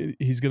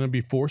gonna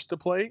be forced to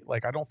play,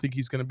 like I don't think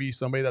he's gonna be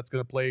somebody that's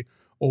gonna play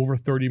over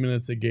 30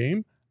 minutes a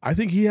game. I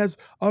think he has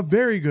a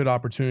very good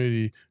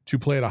opportunity to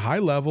play at a high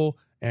level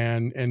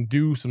and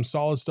do some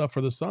solid stuff for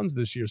the Suns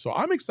this year. So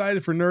I'm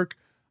excited for Nurk.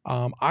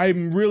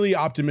 I'm really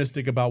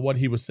optimistic about what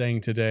he was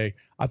saying today.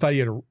 I thought he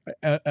had,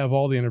 of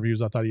all the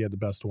interviews, I thought he had the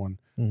best one.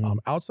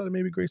 Outside of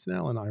maybe Grayson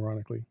Allen,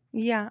 ironically.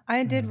 Yeah,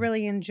 I did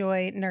really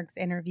enjoy Nurk's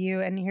interview,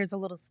 and here's a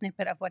little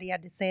snippet of what he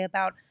had to say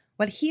about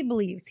what he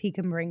believes he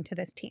can bring to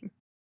this team.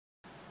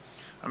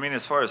 I mean,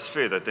 as far as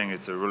fit, I think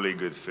it's a really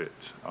good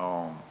fit.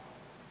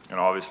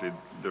 Obviously,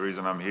 the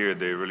reason I'm here,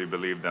 they really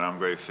believe that I'm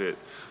great fit,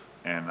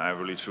 and I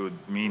really should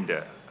mean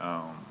that.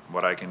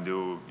 What I can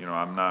do,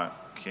 I'm not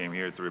came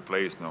here to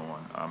replace no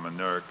one. I'm a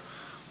Nurk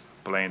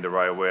playing the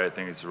right way. I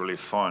think it's really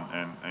fun,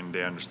 and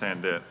they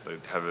understand that. They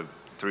have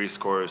 3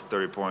 scores,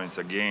 30 points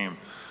a game.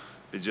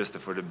 It's just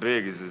for the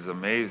big is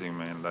amazing,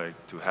 man.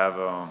 Like to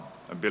have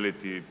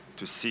ability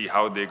to see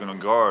how they're gonna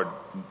guard,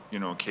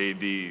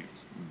 KD,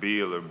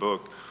 Beal, or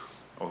Book,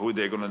 or who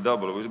they're gonna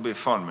double. It will be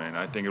fun, man.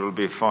 I think it will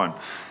be fun.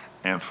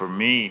 And for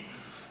me,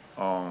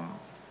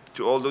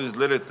 to all those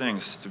little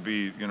things, to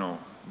be,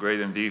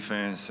 great in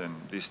defense, and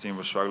this team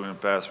was struggling to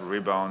pass,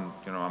 rebound.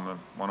 I'm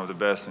one of the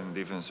best in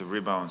defensive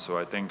rebound, so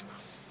I think,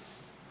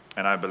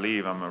 and I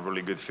believe I'm a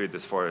really good fit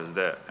as far as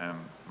that. And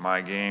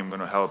my game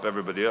gonna help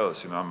everybody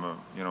else.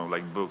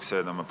 Like Book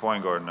said, I'm a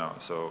point guard now,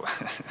 so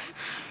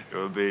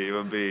it'll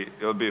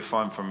be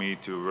fun for me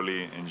to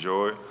really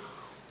enjoy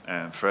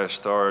and fresh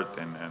start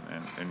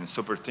and a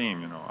super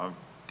team. I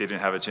didn't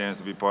have a chance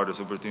to be part of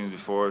super teams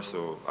before,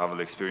 so I will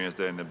experience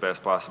that in the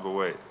best possible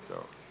way.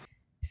 So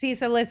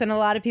listen, a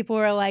lot of people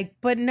were like,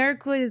 but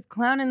Nurk was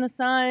clowning the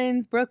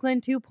Suns, Brooklyn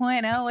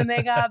 2.0 when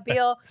they got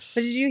Beal.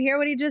 But did you hear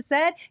what he just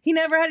said? He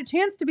never had a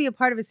chance to be a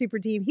part of a super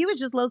team. He was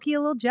just low-key a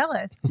little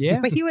jealous. Yeah.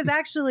 But he was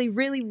actually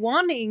really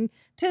wanting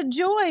to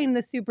join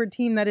the super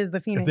team that is the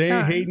Phoenix Suns. If they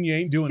ain't hating, you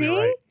ain't doing it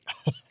right.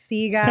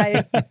 See,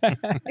 guys?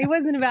 It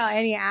wasn't about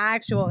any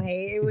actual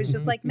hate. It was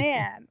just like,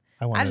 man,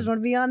 I just want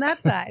to be on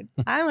that side.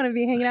 I want to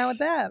be hanging out with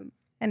them.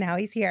 And now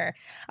he's here.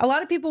 A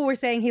lot of people were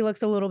saying he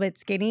looks a little bit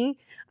skinny.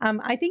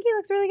 I think he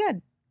looks really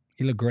good.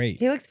 He looked great.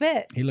 He looks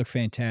fit. He looked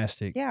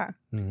fantastic. Yeah.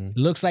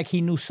 Looks like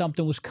he knew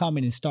something was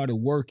coming and started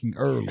working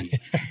early.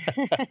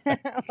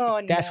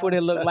 That's what it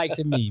looked like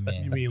to me,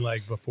 man. You mean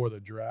like before the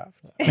draft?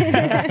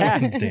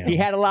 He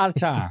had a lot of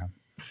time.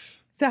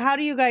 So how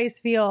do you guys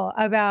feel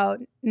about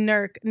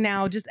Nurk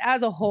now, just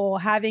as a whole,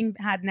 having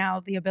had now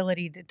the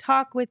ability to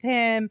talk with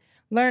him,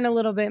 learn a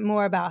little bit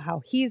more about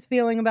how he's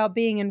feeling about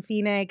being in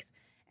Phoenix,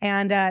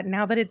 and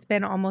now that it's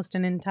been almost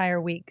an entire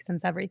week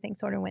since everything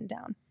sort of went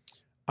down?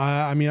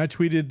 I mean, I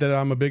tweeted that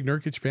I'm a big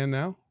Nurkic fan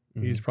now.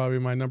 He's probably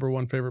my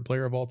 #1 favorite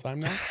player of all time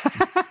now.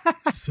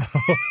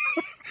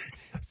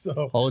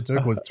 So all it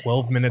took was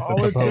 12 minutes at all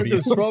the it took podium.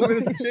 was 12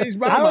 minutes to change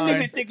my I don't mind.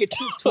 even think it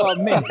took 12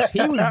 minutes. He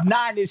was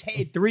nodding his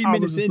head 3 I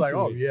minutes was just into like,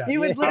 oh it. yeah, He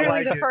was I literally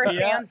like the it. first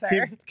Yeah.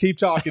 answer. Keep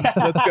talking.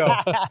 Let's go.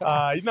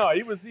 No,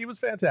 he was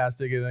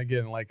fantastic. And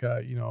again, like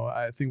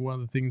I think one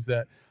of the things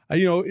that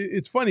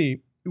it's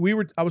funny.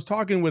 I was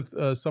talking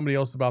with somebody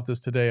else about this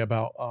today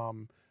about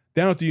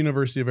down at the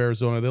University of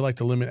Arizona, they like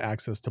to limit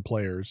access to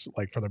players,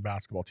 like for their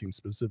basketball team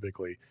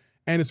specifically.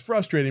 And it's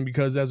frustrating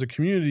because as a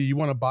community, you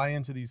want to buy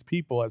into these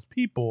people as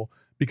people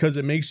because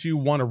it makes you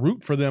want to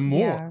root for them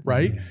more, Yeah.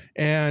 right?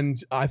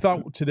 And I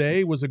thought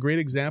today was a great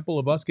example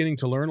of us getting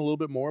to learn a little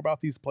bit more about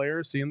these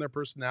players, seeing their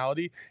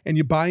personality, and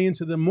you buy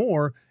into them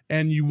more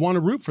and you want to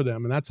root for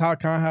them. And that's how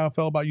I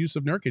felt about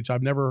Jusuf Nurkic.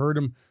 I've never heard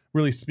him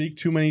really speak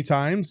too many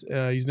times.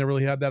 He's never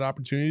really had that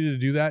opportunity to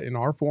do that in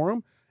our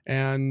forum.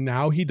 And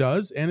now he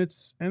does, and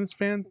it's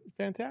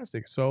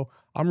fantastic. So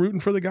I'm rooting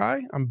for the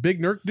guy. I'm a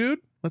big Nurk dude.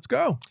 Let's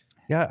go.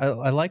 Yeah,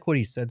 I like what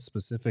he said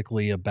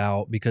specifically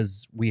about,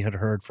 because we had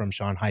heard from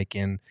Sean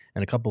Hyken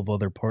and a couple of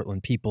other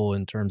Portland people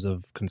in terms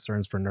of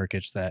concerns for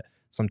Nurkic that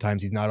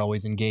sometimes he's not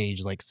always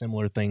engaged, like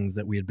similar things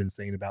that we had been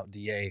saying about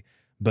DA.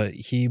 But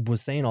he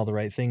was saying all the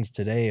right things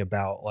today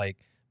about like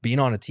being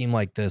on a team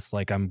like this,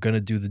 like I'm going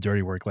to do the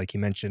dirty work. Like he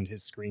mentioned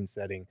his screen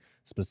setting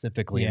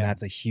specifically, and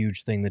that's a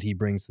huge thing that he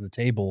brings to the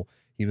table.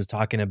 He was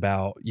talking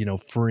about,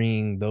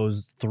 freeing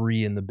those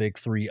three in the big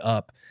three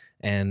up.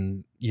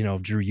 And,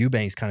 Drew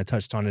Eubanks kind of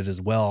touched on it as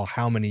well.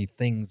 How many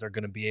things they're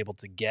going to be able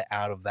to get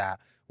out of that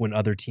when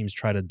other teams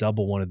try to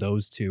double one of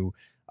those two.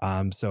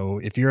 So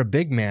if you're a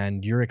big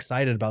man, you're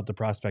excited about the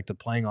prospect of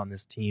playing on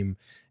this team.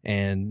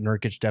 And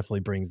Nurkic definitely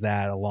brings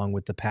that along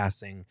with the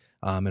passing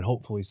and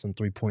hopefully some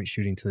 3-point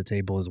shooting to the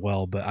table as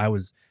well. But I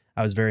was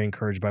very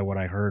encouraged by what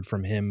I heard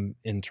from him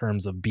in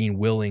terms of being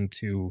willing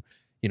to,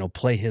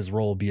 play his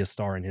role, be a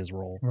star in his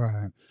role.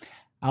 Right.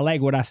 I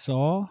like what I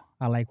saw.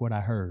 I like what I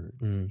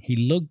heard. He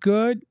looked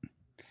good.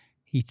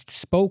 He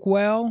spoke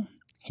well.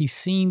 He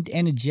seemed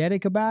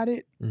energetic about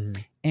it.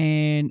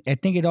 And I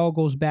think it all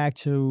goes back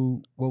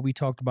to what we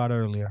talked about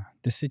earlier,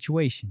 the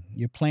situation.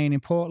 You're playing in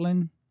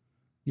Portland.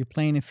 You're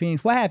playing in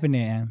Phoenix. What happened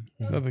there, Em?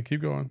 Nothing.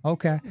 Keep going.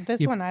 Okay.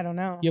 This one, I don't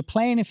know. You're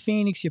playing in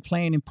Phoenix. You're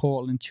playing in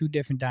Portland. Two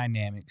different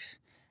dynamics.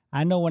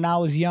 I know when I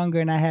was younger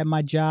and I had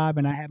my job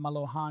and I had my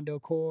little Honda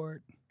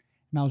Accord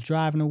and I was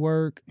driving to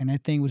work and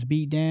that thing was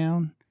beat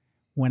down.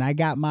 When I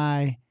got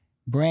my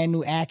brand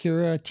new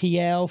Acura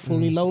TL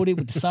fully loaded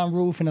with the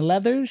sunroof and the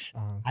leathers,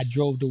 I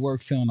drove to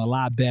work feeling a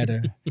lot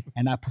better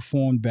and I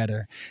performed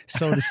better.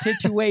 So the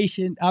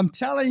situation, I'm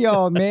telling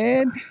y'all,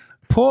 man,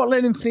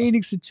 Portland and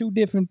Phoenix are two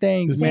different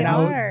things, This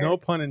man. was no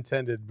pun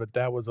intended, but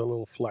that was a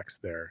little flex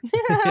there.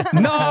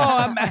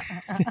 No,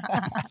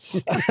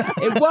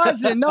 it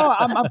wasn't. No,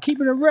 I'm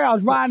keeping it real. I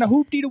was riding a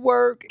hoopty to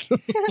work,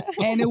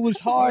 and it was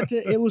hard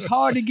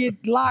to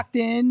get locked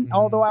in.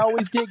 Although I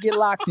always did get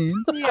locked in.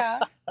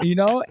 Yeah.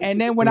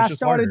 And then when I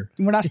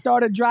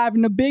started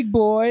driving the big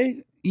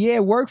boy,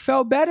 work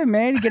felt better,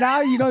 man. Get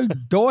out,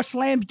 door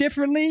slams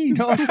differently. You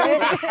know what I'm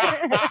saying?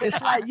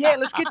 It's like,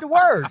 let's get to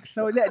work.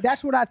 So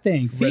that's what I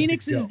think.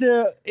 Phoenix is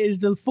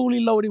the fully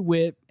loaded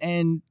whip,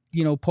 and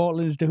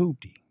Portland is the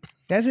hoopty.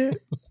 That's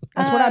it.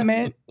 That's what I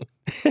meant.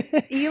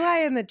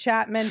 Eli in the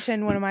chat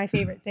mentioned one of my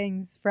favorite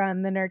things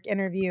from the Nurk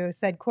interview.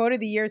 Said, quote of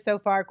the year so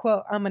far,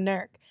 quote, I'm a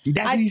Nurk.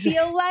 I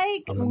feel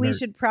like we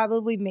should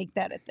probably make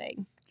that a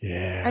thing.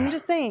 Yeah. I'm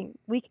just saying,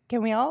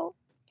 can we all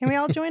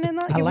join in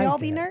that? Can we all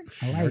be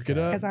Nurks? I like it.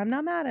 Because I'm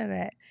not mad at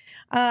it.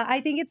 I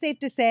think it's safe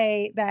to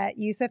say that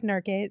Jusuf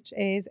Nurkic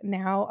is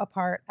now a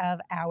part of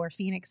our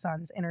Phoenix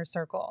Suns inner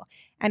circle.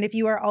 And if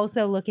you are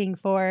also looking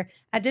for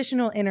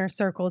additional inner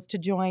circles to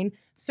join,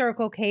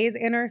 Circle K's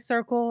inner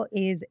circle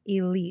is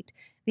elite.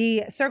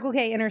 The Circle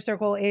K inner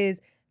circle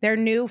is their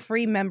new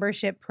free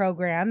membership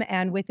program.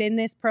 And within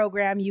this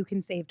program, you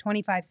can save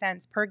 25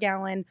 cents per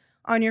gallon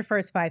on your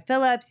first 5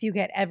 fill-ups. You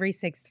get every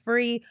 6th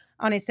free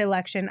on a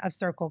selection of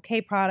Circle K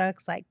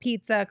products like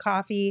pizza,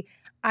 coffee,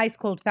 ice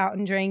cold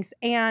fountain drinks.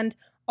 And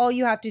all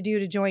you have to do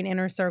to join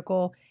Inner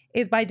Circle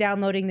is by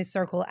downloading the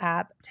Circle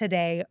app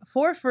today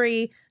for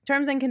free.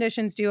 Terms and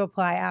conditions do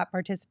apply at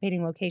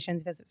participating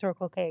locations. Visit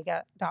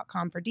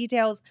circlek.com for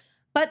details.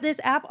 But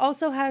this app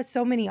also has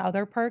so many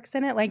other perks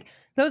in it. Like,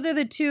 those are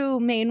the two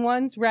main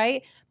ones,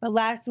 right? But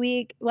last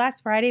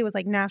Friday was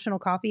like National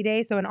Coffee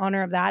Day. So in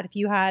honor of that, if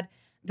you had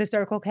the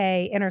Circle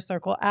K Inner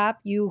Circle app,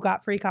 you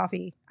got free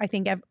coffee, I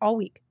think, all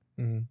week.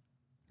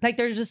 Like,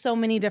 there's just so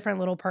many different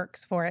little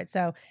perks for it.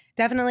 So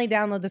definitely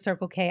download the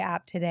Circle K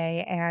app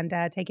today and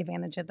take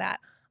advantage of that.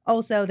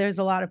 Also, there's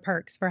a lot of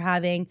perks for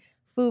having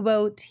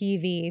Fubo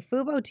TV.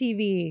 Fubo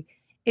TV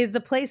is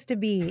the place to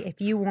be if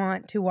you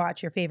want to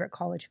watch your favorite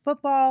college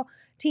football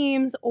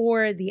teams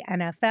or the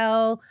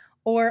NFL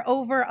or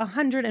over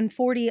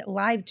 140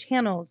 live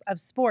channels of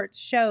sports,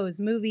 shows,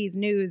 movies,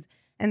 news,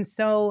 and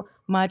so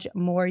much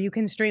more. You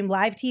can stream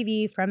live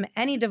TV from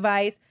any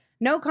device,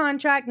 no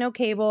contract, no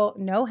cable,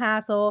 no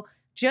hassle.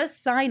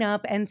 Just sign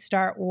up and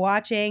start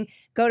watching.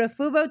 Go to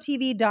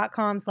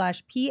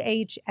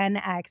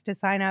FuboTV.com/PHNX to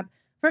sign up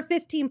for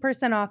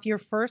 15% off your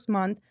first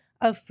month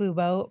of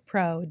Fubo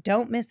Pro.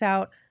 Don't miss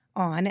out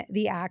on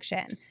the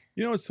action.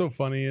 You know what's so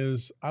funny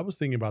is I was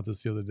thinking about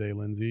this the other day,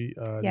 Lindsay.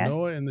 Yes.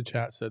 Noah in the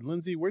chat said,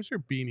 Lindsay, where's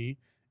your beanie?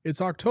 It's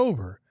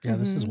October. Yeah,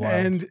 this is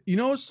wild. And you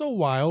know what's so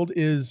wild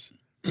is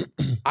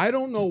I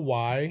don't know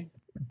why,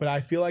 but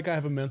I feel like I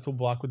have a mental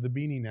block with the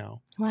beanie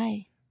now.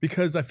 Why?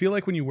 Because I feel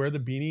like when you wear the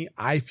beanie,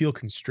 I feel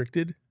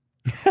constricted.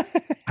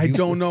 I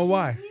don't know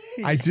why.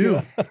 I do.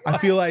 I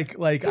feel like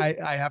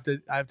I have to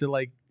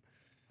like,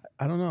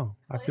 I don't know.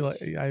 I feel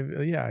like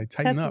I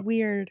tighten That's up.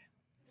 weird.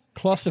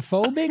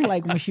 Claustrophobic?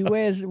 Like when she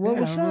wears,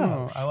 what's I don't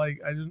up? know. I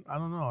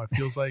don't know. It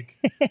feels like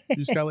you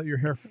just gotta let your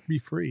hair be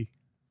free.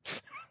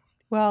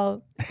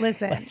 Well,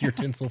 listen, Like your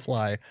tinsel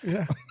fly.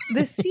 Yeah.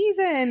 the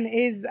season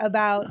is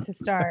about to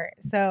start,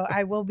 so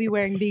I will be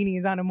wearing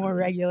beanies on a more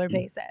regular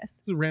basis.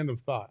 It's a random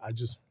thought. I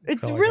just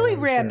It's felt like I really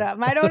wanted to share it.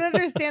 random. I don't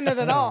understand it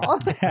at all.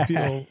 I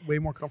feel way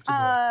more comfortable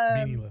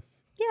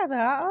beanieless. Yeah, but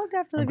I'll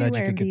definitely I'm be glad you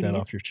wearing could get that beanies.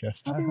 off your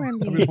chest. I'll be wearing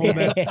I've been, beanies. holding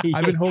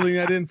I've been holding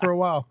that in for a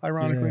while,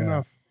 ironically Yeah.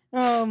 enough.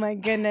 Oh my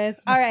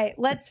goodness. All right,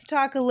 let's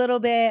talk a little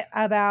bit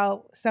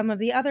about some of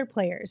the other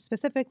players,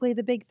 specifically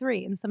the big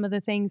three, and some of the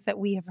things that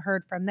we have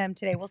heard from them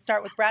today. We'll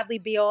start with Bradley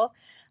Beal.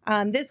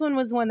 This one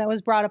was one that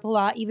was brought up a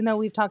lot, even though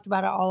we've talked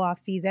about it all off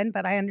season,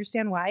 but I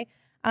understand why.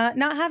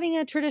 Not having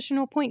a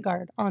traditional point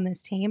guard on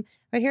this team.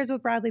 But here's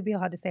what Bradley Beal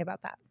had to say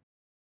about that.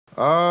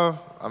 I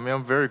mean,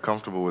 I'm very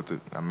comfortable with it.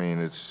 I mean,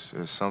 it's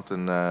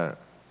something that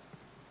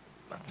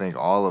I think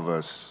all of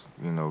us,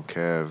 you know,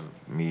 Kev,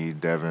 me,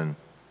 Devin,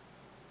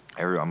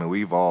 I mean,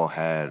 we've all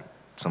had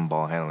some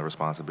ball handling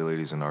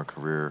responsibilities in our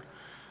career.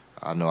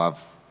 I know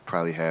I've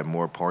probably had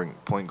more point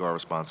guard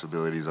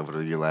responsibilities over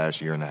the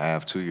last year and a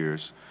half, 2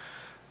 years,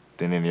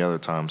 than any other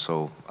time.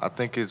 So I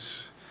think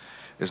it's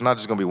not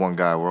just going to be one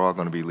guy. We're all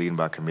going to be leading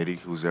by committee.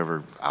 Who's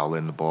ever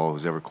outletting the ball,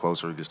 who's ever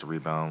closer gets the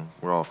rebound.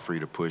 We're all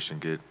free to push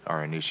and get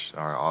our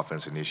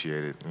offense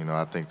initiated. You know,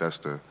 I think that's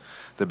the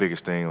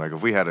biggest thing. Like,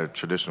 if we had a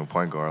traditional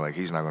point guard, like,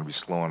 he's not going to be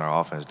slowing our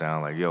offense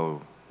down. Like,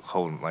 yo,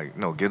 holding, like,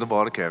 no, get the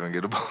ball to Kevin,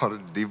 get the ball to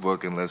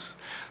D-Book, and let's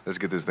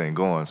get this thing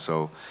going.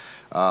 So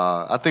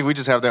I think we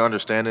just have that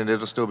understanding.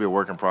 It'll still be a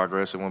work in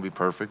progress. It won't be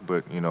perfect,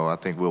 but, you know, I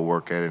think we'll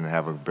work at it and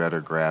have a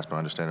better grasp and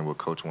understanding what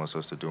Coach wants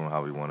us to do and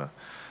how we want to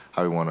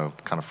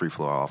kind of free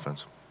flow our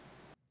offense.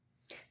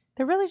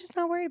 They're really just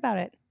not worried about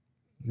it.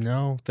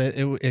 No,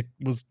 it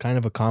was kind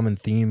of a common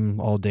theme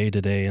all day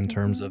today in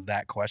terms of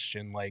that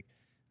question. Like,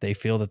 they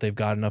feel that they've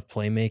got enough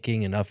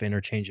playmaking, enough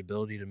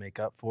interchangeability to make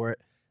up for it.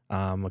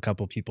 A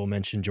couple people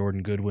mentioned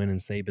Jordan Goodwin and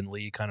Saban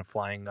Lee kind of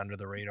flying under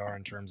the radar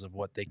in terms of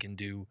what they can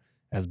do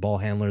as ball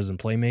handlers and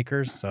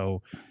playmakers.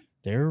 So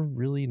they're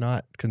really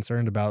not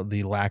concerned about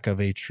the lack of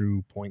a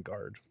true point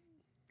guard.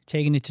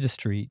 Taking it to the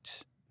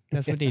streets.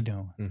 That's what they're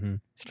doing. Mm-hmm.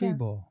 Street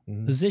ball.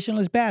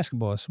 Positionless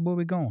basketball. That's where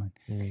we're going.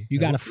 You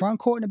got a front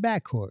court and a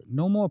back court.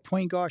 No more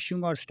point guard,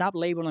 shooting guard. Stop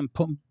labeling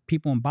putting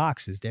people in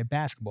boxes. They're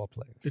basketball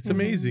players. It's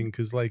amazing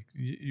because, like,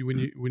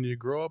 when you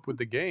grow up with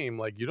the game,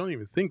 like, you don't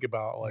even think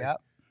about, like,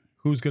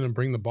 who's going to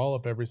bring the ball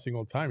up every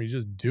single time. You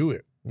just do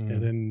it.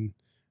 And then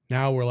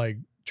now we're, like,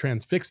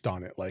 transfixed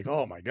on it. Like,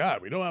 oh, my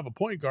God, we don't have a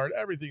point guard.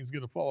 Everything's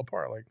going to fall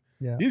apart. Like,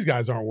 these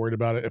guys aren't worried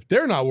about it. If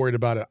they're not worried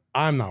about it,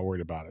 I'm not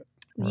worried about it.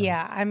 Right.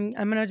 Yeah, I'm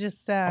gonna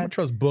just I'm gonna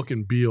trust Book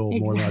and Beal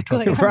more than I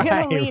trust. I'm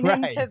gonna lean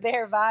into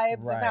their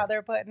vibes of how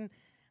they're putting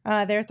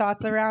their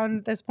thoughts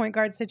around this point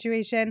guard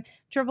situation.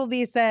 Triple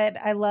B said,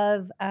 "I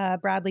love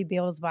Bradley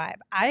Beal's vibe."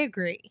 I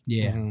agree.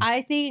 Yeah,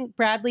 I think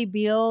Bradley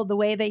Beal, the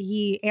way that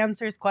he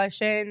answers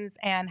questions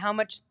and how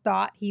much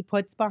thought he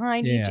puts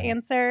behind each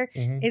answer,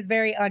 is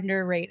very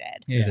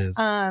underrated. It is.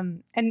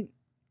 And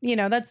you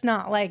know, that's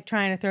not like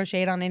trying to throw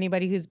shade on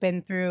anybody who's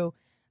been through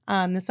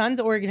the Suns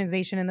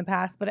organization in the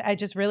past, but I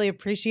just really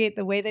appreciate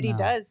the way that he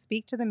does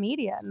speak to the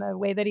media and the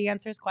way that he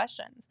answers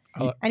questions.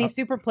 And he's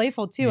super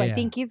playful too. Yeah. I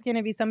think he's going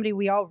to be somebody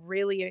we all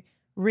really,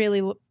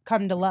 really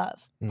come to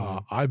love.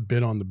 I've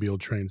been on the Beal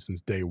train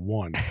since day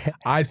one.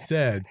 I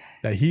said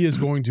that he is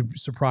going to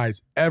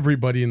surprise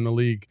everybody in the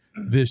league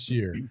this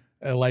year.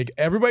 Like,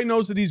 everybody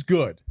knows that he's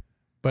good,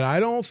 but I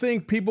don't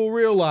think people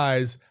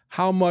realize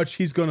how much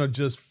he's going to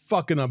just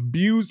fucking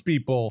abuse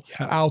people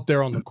out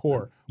there on the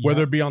court.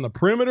 Whether it be on the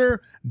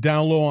perimeter,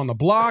 down low on the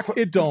block,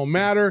 it don't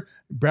matter.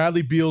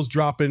 Bradley Beal's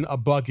dropping a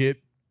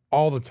bucket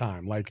all the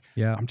time. Like,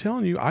 I'm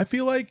telling you, I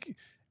feel like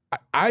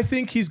I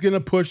think he's going to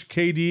push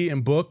KD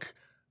and Book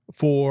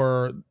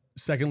for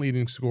second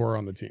leading scorer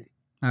on the team.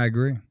 I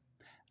agree.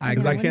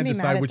 Because I can't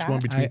decide which one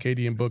between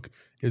KD and Book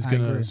is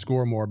going to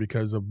score more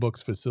because of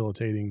Book's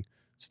facilitating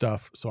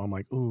stuff. So I'm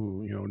like,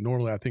 ooh,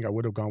 normally I think I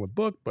would have gone with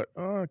Book, but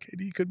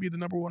KD could be the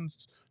number one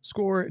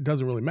scorer. It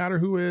doesn't really matter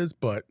who is,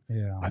 but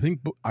Yeah. I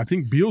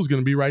think Beal's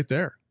going to be right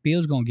there.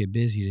 Beal's going to get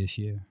busy this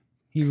year.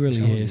 He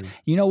really is.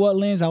 You know what,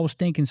 Linz? I was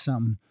thinking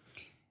something.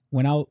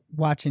 When I was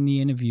watching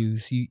the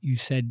interviews, you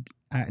said,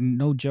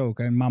 no joke,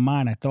 in my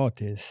mind I thought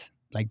this,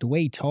 like the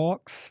way he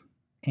talks,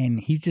 and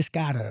he's just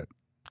got a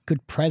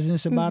good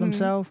presence about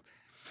himself.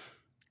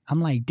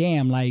 I'm like,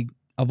 damn, like,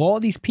 of all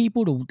these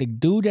people, the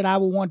dude that I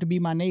would want to be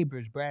my neighbor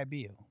is Brad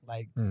Beal.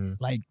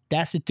 Like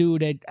that's the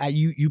dude that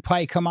you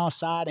probably come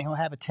outside and he'll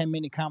have a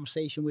 10-minute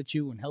conversation with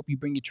you and help you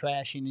bring your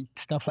trash in and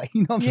stuff like,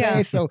 you know what I'm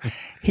saying? So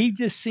he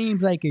just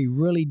seems like a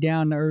really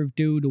down-to-earth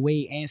dude, the way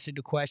he answered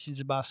the questions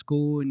about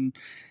school. And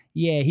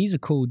yeah, he's a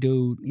cool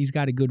dude. He's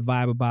got a good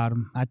vibe about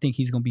him. I think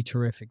he's going to be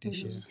terrific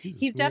this year.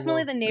 He's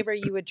definitely the neighbor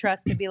you would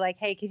trust to be like,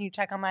 hey, can you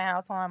check on my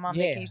house while I'm on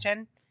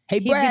vacation? Hey,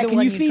 Brad, can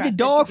you feed the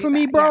dog for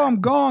me, bro? I'm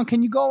gone.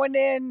 Can you go in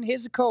there and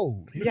here's the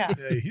code? Yeah.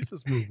 He's a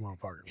smooth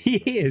motherfucker. He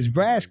is.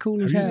 Brad's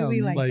cool as hell.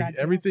 Like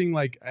everything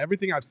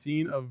I've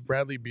seen of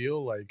Bradley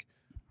Beal, like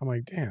I'm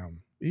like,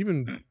 damn.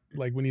 Even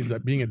like when he's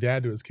being a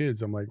dad to his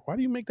kids, I'm like, why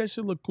do you make that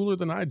shit look cooler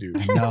than I do?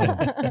 I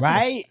know,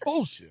 right?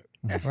 Bullshit.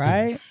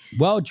 Right?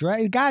 Well,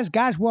 guys,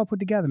 well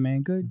put together,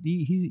 man. Good.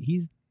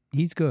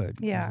 He's good.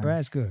 Yeah.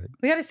 Brad's good.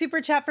 We got a super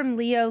chat from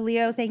Leo.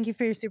 Leo, thank you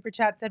for your super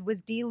chat. Said,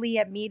 was D. Lee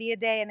at Media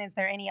Day, and is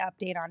there any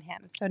update on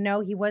him? So no,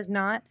 he was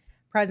not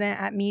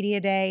present at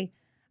Media Day.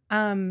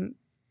 Did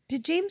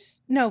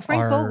James? No,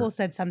 Frank Vogel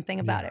said something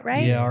about it,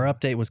 right? Yeah, our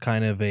update was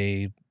kind of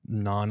a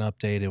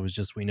non-update. It was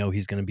just we know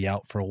he's going to be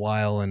out for a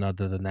while, and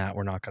other than that,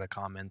 we're not going to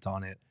comment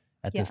on it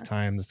at this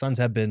time. The Suns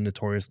have been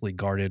notoriously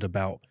guarded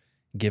about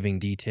giving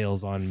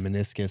details on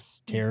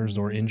meniscus tears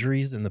or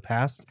injuries in the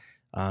past,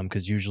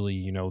 because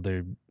usually,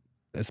 they're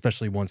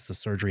especially once the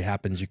surgery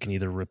happens, you can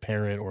either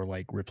repair it or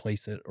like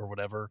replace it or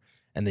whatever,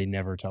 and they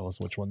never tell us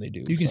which one they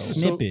do. You can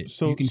snip it.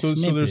 So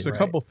there's a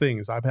couple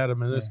things. I've had a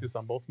meniscus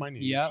on both my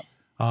knees. Yeah.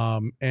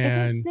 And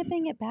isn't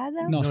snipping it bad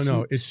though?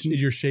 No, it's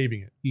you're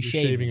shaving it. You're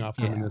shaving off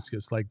the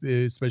meniscus, like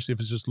especially if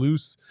it's just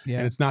loose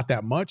and it's not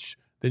that much.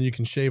 Then you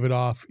can shave it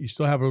off. You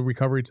still have a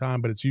recovery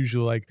time, but it's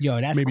usually like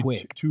that's maybe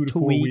quick. 2 to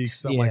 4 weeks,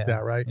 something like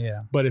that, right?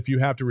 Yeah. But if you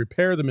have to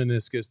repair the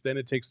meniscus, then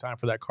it takes time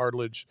for that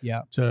cartilage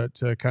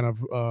to kind of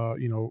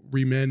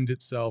remend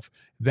itself.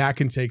 That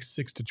can take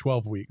 6 to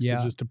 12 weeks.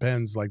 Yeah. It just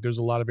depends. Like there's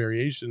a lot of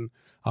variation,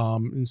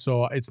 and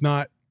so it's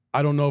not.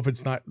 I don't know if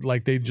it's not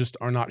like they just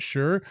are not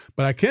sure,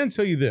 but I can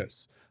tell you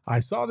this: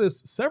 I saw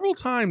this several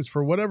times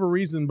for whatever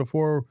reason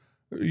before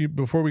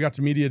we got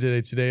to Media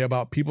Day today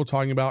about people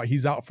talking about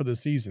he's out for the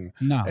season.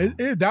 No.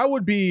 That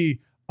would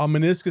be a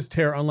meniscus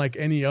tear unlike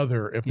any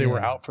other if they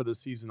were out for the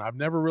season. I've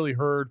never really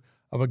heard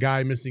of a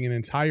guy missing an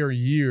entire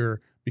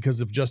year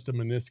because of just a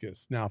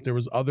meniscus. Now,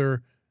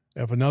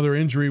 if another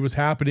injury was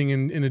happening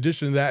in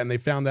addition to that and they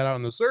found that out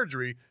in the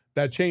surgery,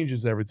 that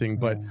changes everything.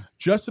 But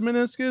just a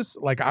meniscus,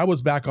 like I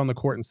was back on the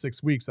court in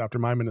 6 weeks after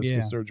my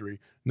meniscus surgery.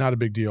 Not a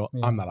big deal.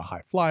 Yeah. I'm not a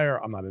high flyer.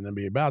 I'm not an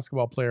NBA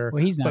basketball player.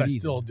 Well, he's not but I either.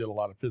 still did a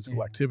lot of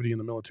physical activity in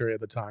the military at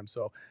the time.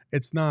 So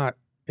it's not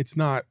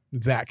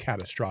that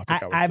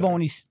catastrophic. I've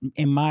only,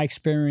 in my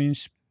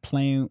experience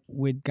playing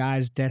with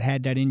guys that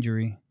had that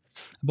injury,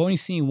 I've only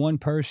seen one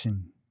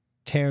person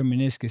tear a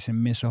meniscus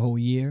and miss a whole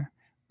year.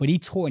 But he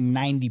tore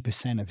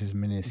 90% of his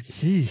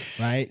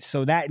meniscus, right?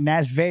 So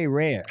that's very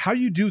rare. How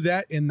you do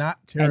that and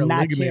not tear and a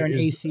not ligament tear an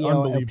is ACL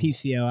or unbelievable.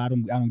 PCL.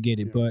 I don't get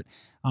it. But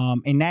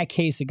in that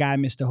case, the guy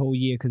missed a whole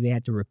year because they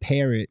had to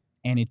repair it,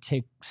 and it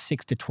took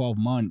 6 to 12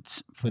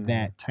 months for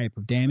that type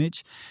of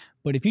damage.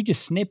 But if you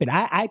just snip it,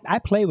 I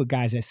play with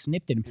guys that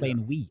snipped it and play in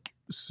a week.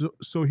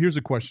 So here's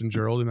a question,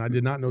 Gerald, and I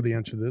did not know the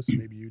answer to this.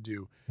 Maybe you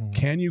do.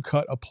 Can you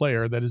cut a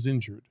player that is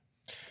injured?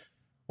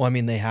 Well, I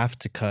mean, they have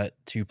to cut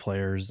 2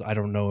 players. I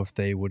don't know if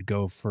they would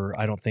go for,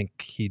 I don't think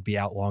he'd be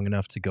out long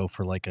enough to go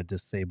for like a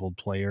disabled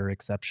player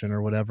exception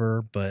or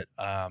whatever. But,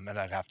 and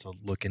I'd have to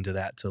look into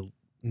that to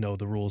know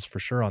the rules for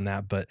sure on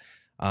that. But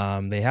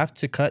they have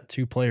to cut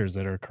 2 players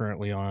that are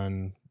currently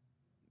on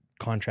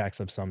contracts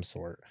of some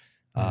sort.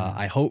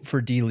 I hope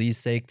for D. Lee's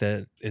sake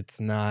that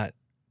it's not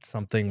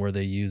something where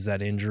they use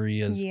that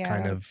injury as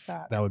kind of,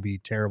 that would be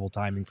terrible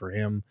timing for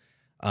him.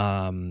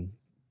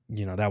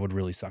 That would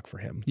really suck for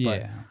him.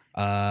 Yeah.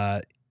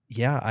 But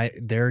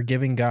they're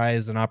giving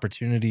guys an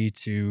opportunity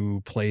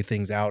to play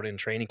things out in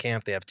training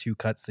camp. They have 2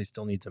 cuts they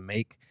still need to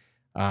make.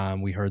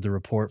 We heard the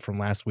report from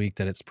last week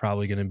that it's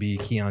probably going to be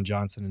Keon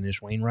Johnson and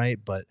Ish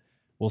Wainwright, but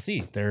we'll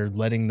see. They're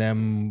letting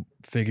them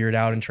figure it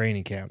out in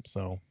training camp.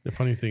 So the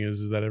funny thing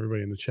is that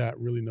everybody in the chat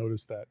really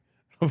noticed that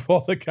of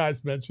all the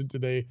guys mentioned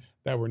today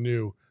that were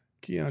new,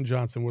 Keon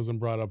Johnson wasn't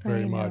brought up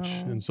very much.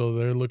 And so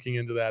they're looking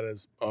into that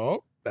as,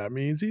 that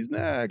means he's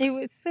next. It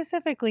was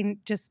specifically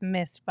just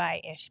missed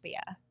by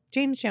Ishbia.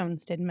 James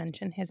Jones did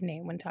mention his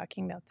name when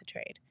talking about the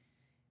trade.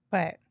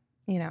 But,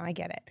 I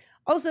get it.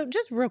 Also,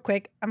 just real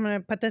quick, I'm going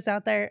to put this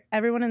out there.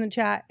 Everyone in the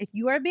chat, if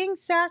you are being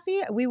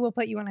sassy, we will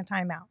put you on a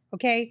timeout,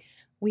 okay?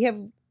 We have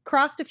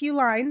crossed a few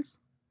lines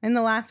in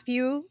the last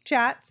few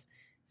chats.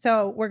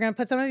 So we're going to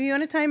put some of you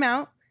on a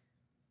timeout.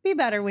 be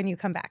better when you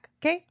come back.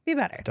 Okay? Be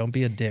better. Don't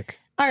be a dick.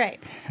 All right.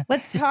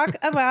 Let's talk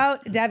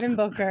about Devin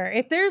Booker.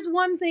 If there's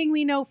one thing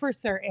we know for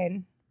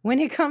certain, when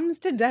it comes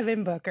to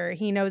Devin Booker,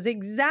 he knows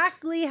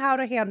exactly how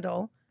to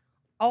handle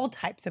all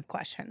types of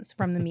questions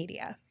from the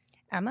media.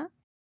 Emma?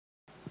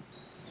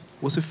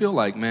 What's it feel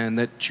like, man,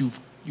 that you've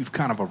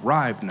kind of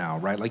arrived now,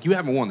 right? Like, you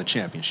haven't won the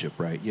championship,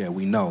 right? Yeah,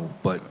 we know,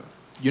 but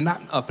you're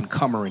not an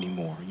up-and-comer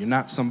anymore. You're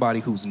not somebody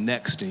who's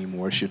next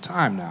anymore. It's your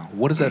time now.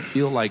 What does that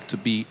feel like to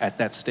be at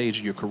that stage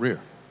of your career?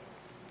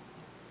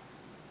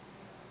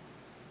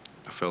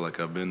 I felt like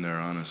I've been there,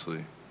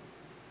 honestly,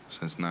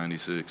 since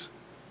 '96.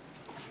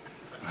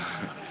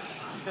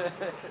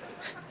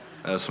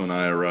 That's when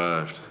I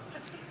arrived.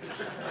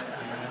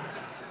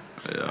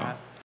 Yeah.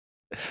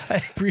 I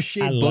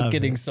appreciate Book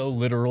getting so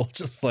literal.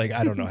 Just like,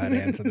 I don't know how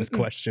to answer this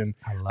question.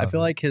 I feel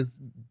like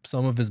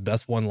some of his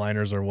best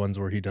one-liners are ones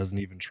where he doesn't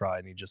even try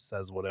and he just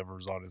says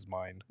whatever's on his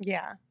mind.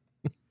 Yeah.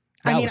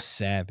 That was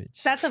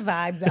savage. That's a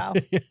vibe, though.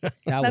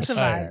 That's a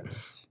vibe.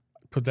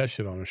 Put that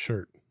shit on a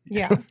shirt.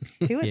 Yeah.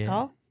 Do it,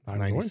 Saul. I'm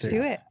going to.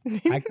 Do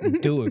it. I can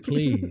do it,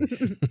 please.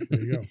 There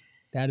you go.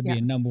 That'd be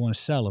a number one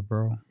seller,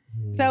 bro.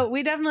 So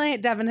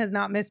Devin has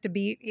not missed a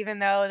beat, even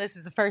though this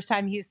is the first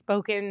time he's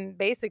spoken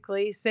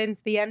basically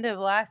since the end of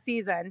last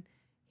season.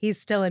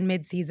 He's still in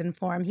mid-season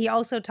form. He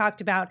also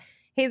talked about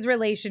his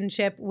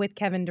relationship with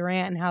Kevin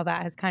Durant and how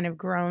that has kind of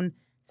grown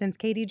since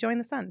KD joined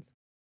the Suns.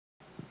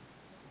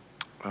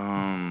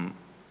 I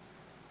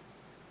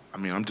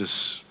mean, I'm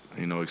just,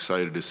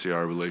 excited to see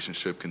our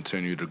relationship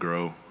continue to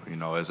grow.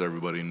 As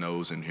everybody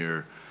knows in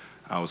here,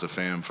 I was a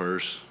fan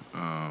first.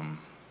 And,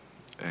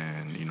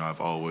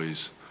 I've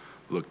always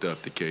looked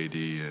up to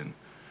KD and,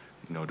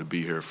 to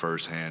be here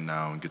firsthand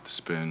now and get to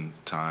spend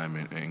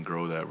time and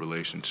grow that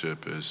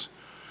relationship is,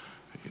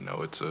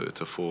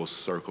 it's a full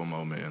circle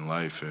moment in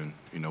life. And,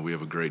 we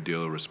have a great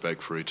deal of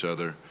respect for each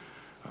other.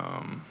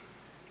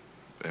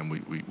 And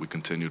we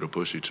continue to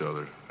push each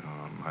other.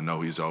 I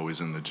know he's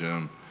always in the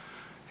gym.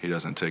 He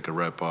doesn't take a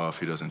rep off.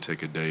 He doesn't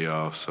take a day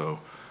off. So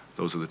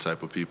those are the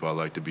type of people I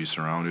like to be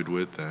surrounded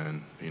with.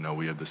 And,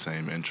 we have the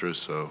same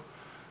interests. So,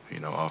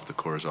 off the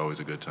court is always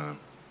a good time.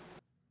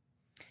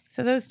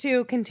 So those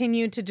two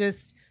continue to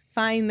just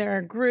find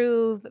their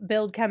groove,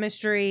 build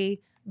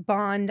chemistry,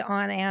 bond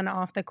on and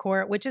off the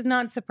court, which is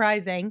not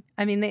surprising.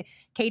 I mean,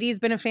 KD's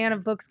been a fan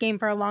of Book's game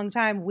for a long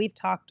time. We've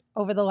talked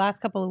over the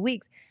last couple of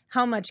weeks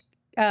how much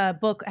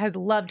Book has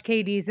loved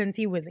KD since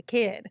he was a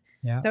kid.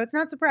 Yeah. So it's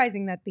not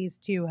surprising that these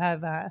two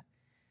have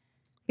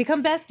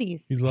become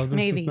besties. He's loved them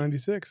since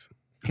 '96.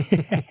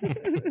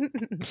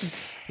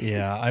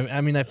 Yeah,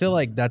 I mean, I feel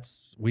like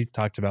we've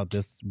talked about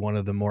this. One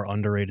of the more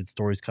underrated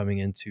stories coming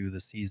into the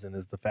season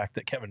is the fact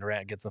that Kevin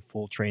Durant gets a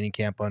full training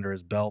camp under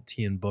his belt.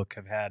 He and Book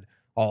have had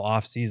all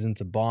off season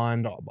to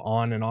bond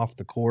on and off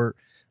the court.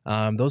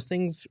 Those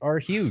things are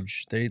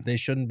huge. They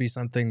shouldn't be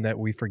something that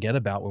we forget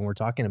about when we're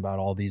talking about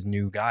all these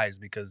new guys,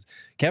 because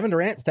Kevin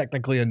Durant's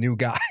technically a new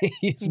guy.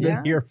 He's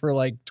been here for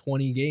like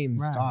 20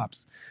 games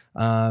tops.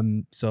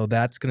 So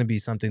that's going to be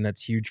something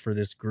that's huge for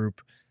this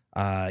group.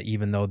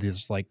 Even though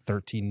there's like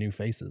 13 new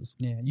faces.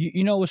 Yeah.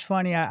 You know what's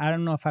funny? I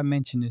don't know if I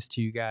mentioned this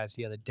to you guys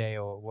the other day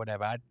or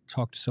whatever. I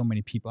talk to so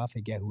many people. I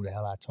forget who the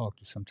hell I talk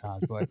to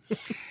sometimes. But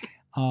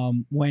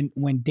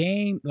when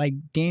Dame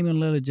and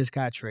Lillard just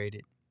got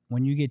traded,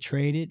 when you get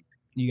traded,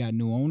 you got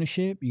new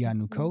ownership, you got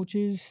new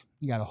coaches,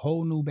 you got a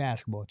whole new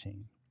basketball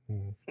team.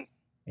 Mm-hmm.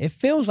 It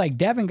feels like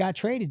Devin got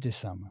traded this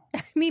summer.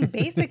 I mean,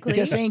 basically. He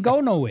just ain't go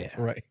nowhere.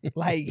 Right.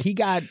 Like, he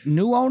got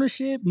new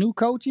ownership, new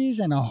coaches,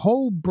 and a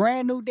whole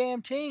brand new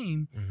damn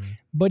team. Mm-hmm.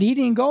 But he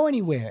didn't go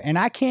anywhere. And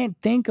I can't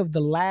think of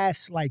the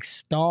last, like,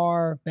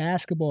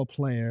 basketball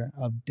player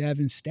of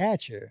Devin's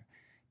stature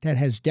that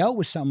has dealt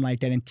with something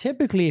like that. And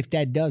typically, if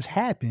that does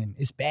happen,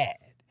 it's bad.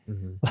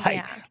 Mm-hmm.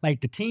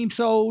 Like the team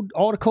sold,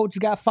 all the coaches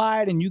got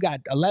fired, and you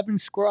got 11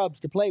 scrubs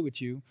to play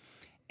with you.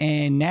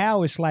 And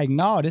now it's like,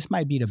 no, this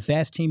might be the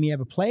best team he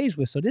ever plays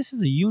with. So this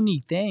is a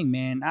unique thing,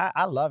 man.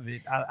 I love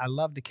it. I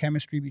love the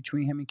chemistry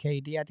between him and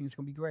KD. I think it's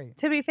going to be great.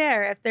 To be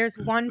fair, if there's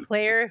one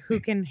player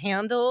who can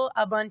handle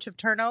a bunch of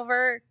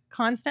turnover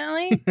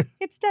constantly,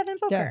 it's Devin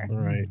Booker.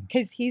 Right.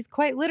 Because he's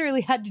quite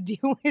literally had to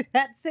deal with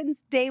that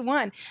since day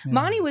one. Yeah.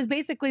 Monty was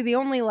basically the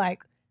only,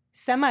 like,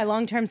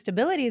 semi-long-term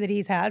stability that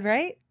he's had,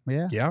 right?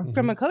 Yeah. Yeah.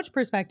 From a coach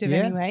perspective,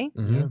 anyway.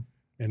 Mm-hmm.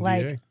 Yeah.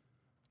 Like,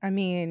 I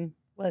mean,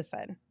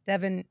 listen,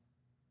 Devin...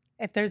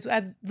 If there's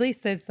at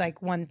least there's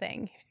like one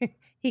thing,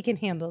 he can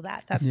handle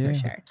that. That's for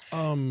sure.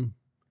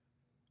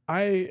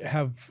 I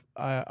have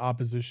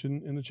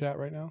opposition in the chat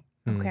right now.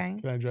 Okay.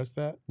 Can I address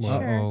that?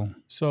 Sure.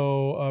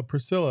 So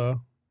Priscilla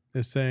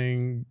is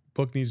saying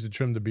Book needs to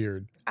trim the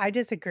beard. I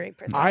disagree,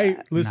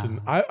 Priscilla. This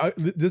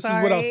is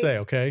what I'll say.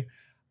 Okay.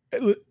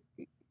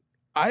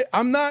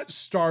 I'm not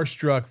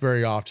starstruck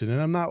very often,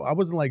 and I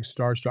wasn't like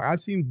starstruck. I've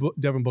seen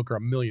Devin Booker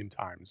a million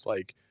times,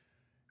 like.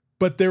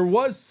 But there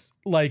was,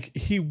 like,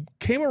 he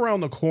came around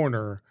the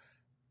corner,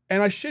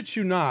 and I shit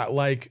you not,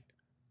 like,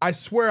 I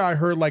swear I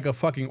heard, like, a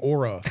fucking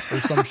aura or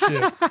some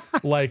shit.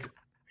 Like,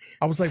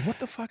 I was like, what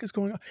the fuck is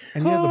going on?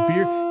 And he had the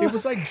beard. It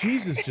was like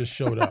Jesus just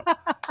showed up.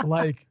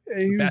 Like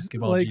he was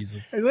basketball like,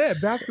 Jesus. Yeah,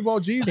 basketball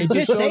Jesus. They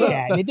did just say showed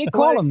that. up. They did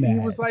call him that. He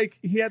was like,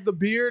 he had the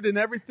beard and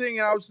everything,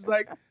 and I was just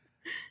like,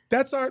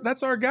 that's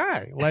our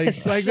guy. Like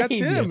that's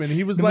him. And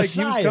he was The like,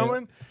 he was Messiah.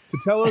 coming to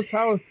tell us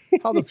how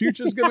the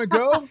future's gonna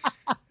go,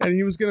 and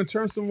he was gonna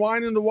turn some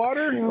wine into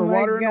water or my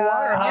water into wine,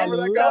 or God, however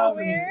that so goes.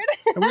 weird.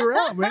 And we were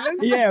out, man.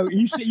 Yeah,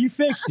 you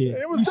fixed it.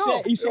 It was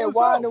dope. You said It was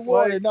wine dope. to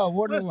water. Like, No,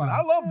 water to listen, wine.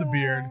 I love the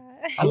beard.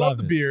 I love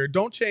the beard.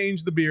 Don't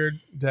change the beard,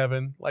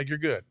 Devin. Like, you're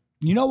good.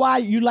 You know why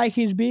you like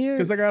his beard?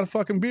 Because I got a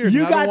fucking beard.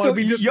 You and I don't got want to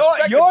be the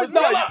disrespected. yours.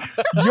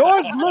 Priscilla.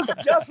 Yours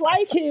looks just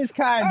like his,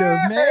 kind of,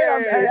 man.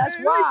 Hey, That's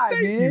why,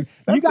 thank man. you.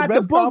 That's You got the the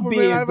best book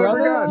compliment beard, I've ever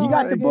brother. gotten. You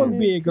got the Thank book you.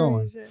 beard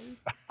going.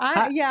 I'm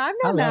I not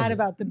love mad it.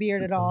 about the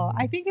beard at all.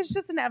 I think it's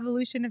just an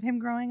evolution of him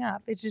growing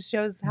up. It just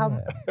shows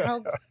how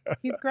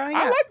he's growing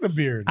I up. like the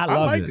beard. I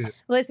love liked it. it.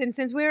 Listen,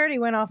 since we already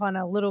went off on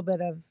a little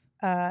bit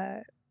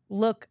of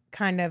look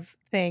kind of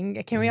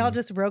thing, can we all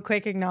just real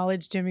quick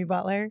acknowledge Jimmy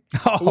Butler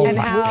Oh, and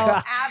my how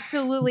God.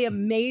 absolutely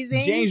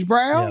amazing James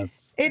Brown?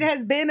 Yes. it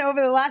has been over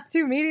the last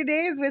 2 media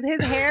days with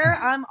his hair?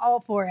 I'm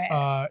all for it.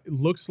 It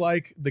looks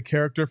like the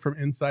character from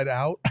Inside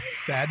Out,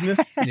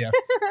 Sadness. Yes.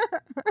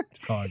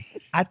 It's hard.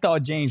 I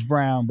thought James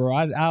Brown, bro.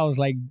 I was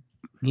like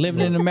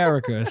living in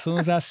America as soon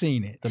as I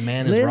seen it. The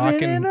man is Living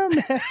rocking. in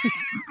America.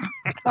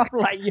 I'm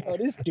like, yo,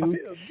 this dude.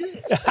 Feel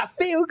good. I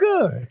feel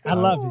good. I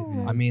love it,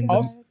 man. I mean,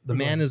 the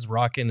man is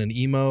rocking an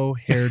emo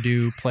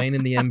hairdo, playing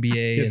in the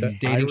NBA, Yeah, and that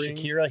dating eye ring.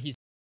 Shakira. He's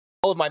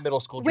all of my middle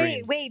school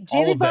dreams. Wait, All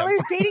Jimmy of them.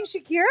 Butler's dating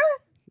Shakira?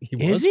 He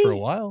Is was he? for a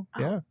while.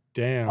 Yeah.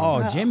 Damn.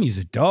 Oh, Wow. Jimmy's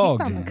a dog,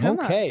 He's on the then. come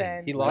up Okay.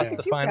 then. He lost Where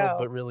the did you finals, go?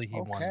 but really he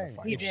won the Okay.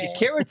 finals. He If did.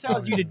 Shakira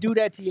tells you to do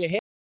that to your hair,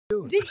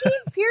 Did he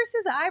pierce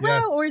his eyebrow,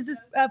 Yes. or is this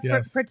a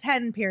Yes.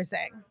 pretend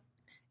piercing?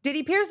 Did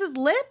he pierce his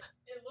lip?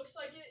 It looks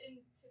like it in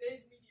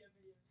today's media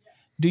videos, yes.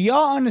 do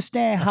y'all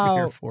understand I'm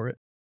here how for it.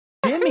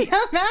 Jimmy,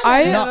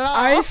 I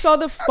I saw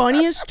the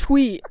funniest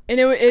tweet, and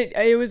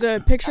it was a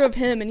picture of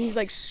him, and he's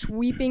like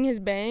sweeping his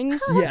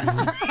bangs.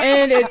 Yes.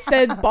 And it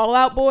said "Ball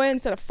Out Boy"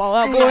 instead of "Fall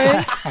Out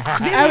Boy."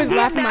 I was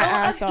laughing my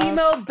ass off.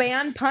 Emo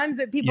band puns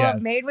that people have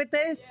Yes. made with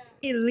this,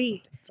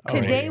 elite.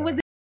 great. Today was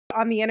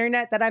on the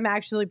internet that I'm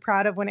actually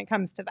proud of when it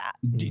comes to that.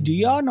 do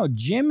y'all know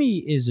Jimmy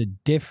is a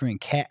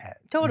different cat?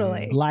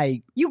 Totally.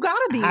 Like, You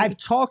gotta be. I've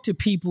talked to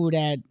people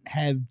that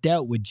have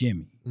dealt with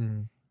Jimmy.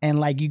 Mhm. And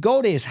like you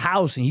go to his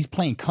house and he's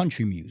playing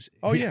country music.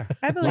 Oh, yeah.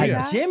 I believe Like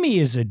that. Jimmy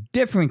is a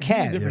different He's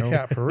cat. a different yo.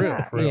 cat for real.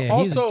 Yeah. For real. Yeah,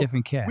 he's also, a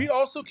different cat. we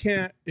also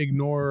can't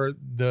ignore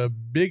the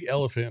big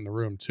elephant in the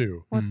room,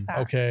 too. What's that?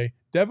 Okay.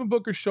 Devin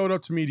Booker showed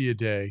up to Media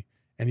Day,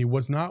 and he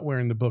was not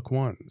wearing the Book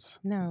Ones.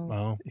 No.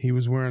 Oh. He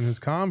was wearing his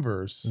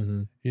Converse,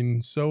 Mhm.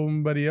 and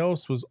somebody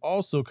else was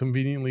also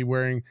conveniently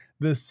wearing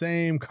the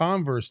same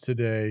Converse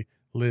today,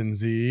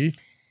 Lindsay.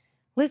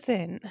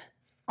 Listen,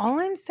 all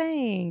I'm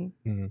saying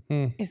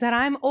Mhm. is that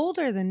I'm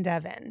older than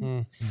Devin.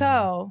 Mm.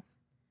 So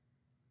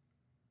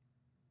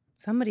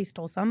somebody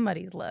stole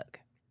somebody's look.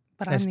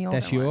 But I'm the older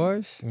That's one.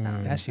 yours?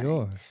 Mm. That's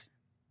yours.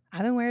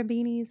 I've been wearing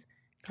beanies,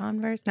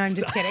 Converse. No, I'm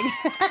just kidding.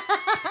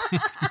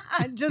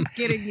 I'm just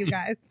kidding, you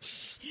guys.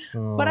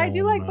 But I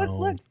do Oh, like Book's no.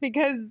 looks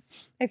because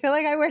I feel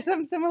like I wear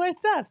some similar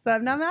stuff. So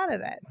I'm not mad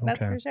at it.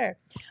 That's Okay. for sure.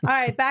 All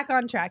right, back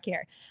on track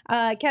here.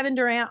 Kevin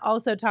Durant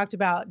also talked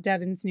about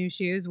Devin's new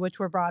shoes, which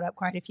were brought up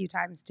quite a few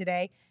times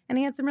today. And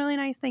he had some really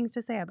nice things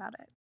to say about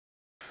it.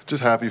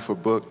 Just happy for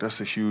Book. That's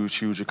a huge,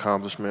 huge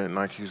accomplishment.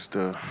 Nike's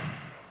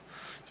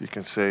you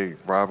can say,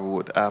 rival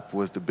with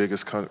Apple is the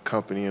biggest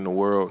company in the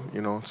world, you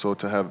know. So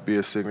to be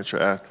a signature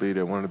athlete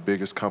at one of the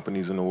biggest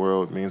companies in the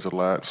world means a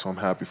lot. So I'm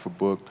happy for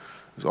Book.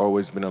 It's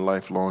always been a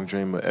lifelong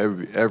dream of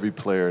every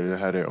player that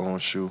had their own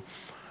shoe.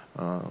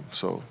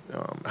 So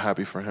I'm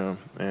happy for him.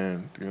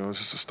 And, you know, it's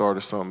just the start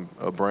of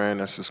a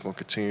brand that's just going to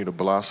continue to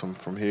blossom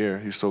from here.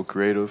 He's so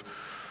creative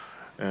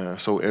and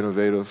so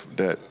innovative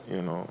that,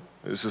 you know,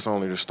 it's just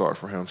only the start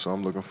for him. So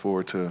I'm looking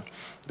forward to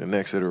the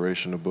next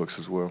iteration of Books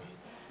as well.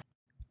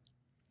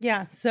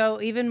 Yeah,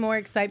 so even more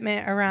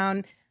excitement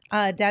around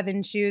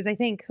Devin's shoes. I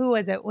think, who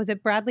was it? Was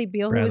it Bradley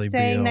Beal who Bradley was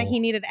saying that Beal. he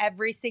needed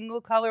every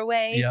single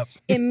colorway Yep.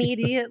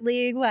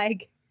 immediately,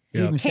 like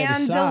Yep. Even said the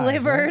hand size,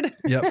 delivered, Right?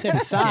 Yep. Said the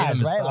Gave size, him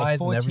the right? Like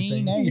size and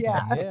 14, everything.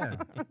 Yeah.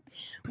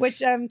 which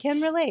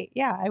can relate.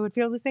 Yeah, I would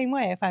feel the same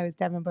way if I was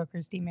Devin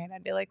Booker's teammate.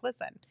 I'd be like,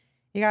 listen,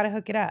 you got to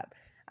hook it up.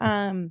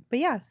 But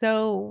yeah,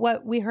 so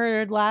what we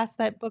heard last,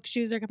 that Book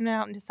shoes are coming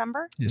out in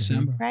December,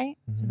 December. right?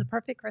 So Mhm. the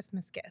perfect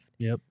Christmas gift.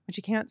 Yep. But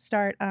you can't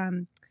start,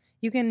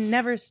 you can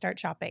never start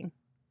shopping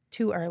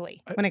too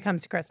early when it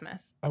comes to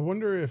Christmas. I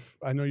wonder if,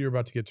 I know you're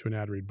about to get to an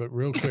ad read, but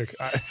real quick.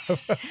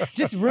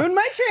 Just ruin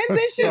my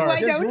transition, Sorry. why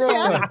Just don't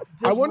ruin you? it.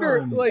 I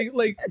wonder,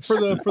 like for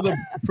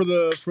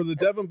the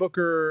Devin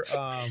Booker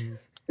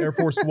Air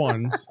Force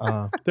Ones,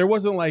 there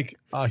wasn't like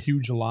a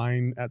huge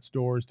line at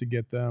stores to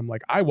get them.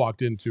 Like I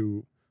walked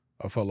into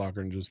a Foot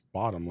Locker and just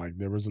bought them. Like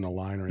there wasn't a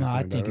line or anything. No, I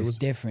like that. think It it's was-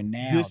 different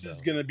now. This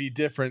is going to be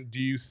different. Do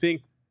you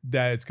think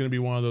that it's going to be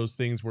one of those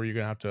things where you're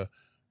going to have to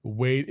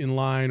wait in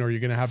line, or you're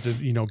gonna have to,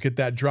 get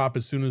that drop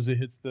as soon as it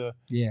hits the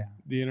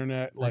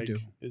internet? I do.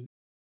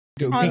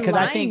 Online, because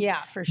I think,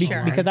 for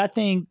sure. Because I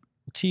think,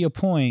 to your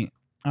point,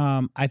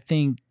 I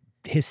think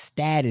his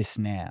status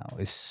now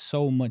is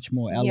so much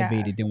more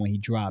elevated than when he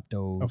dropped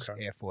those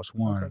Air Force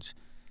Ones.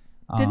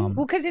 Well,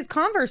 because his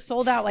Converse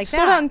sold out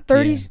sold out in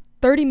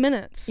 30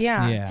 minutes.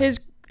 Yeah.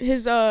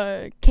 His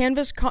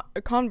canvas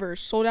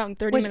Converse sold out in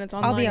 30 minutes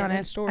online. I'll be and in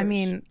honest. stores. I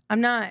mean,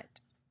 I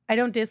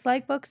don't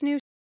dislike Book's new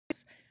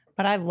shoes,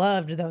 but I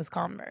loved those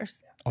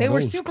Converse. They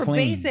were super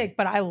basic,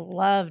 but I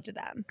loved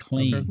them.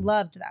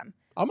 Loved them.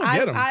 I'm gonna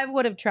get them. I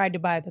would have tried to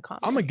buy the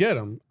Converse. I'm gonna get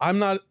them. I'm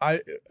not.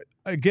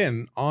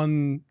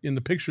 In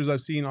the pictures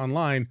I've seen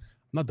online, I'm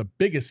not the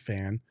biggest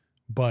fan,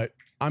 but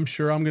I'm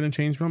sure I'm gonna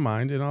change my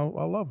mind and I'll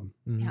love them.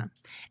 Yeah.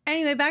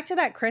 Anyway, back to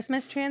that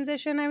Christmas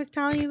transition I was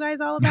telling you guys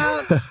all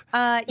about.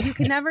 You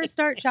can never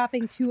start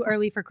shopping too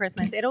early for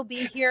Christmas. It'll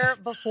be here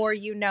before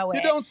you know it.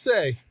 You don't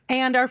say.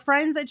 And our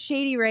friends at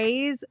Shady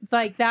Rays,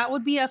 that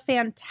would be a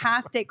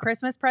fantastic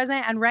Christmas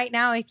present. And right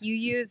now, if you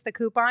use the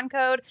coupon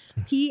code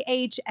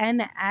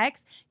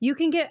PHNX, you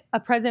can get a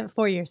present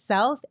for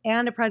yourself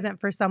and a present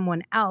for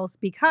someone else,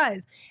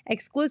 because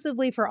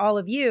exclusively for all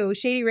of you,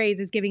 Shady Rays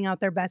is giving out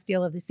their best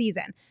deal of the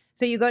season.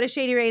 So you go to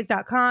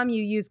shadyrays.com,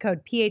 you use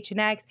code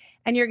PHNX,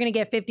 and you're going to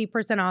get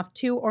 50% off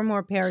 2 or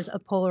more pairs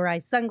of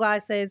polarized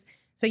sunglasses.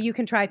 So you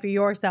can try for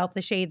yourself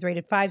the shades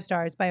rated 5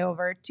 stars by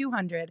over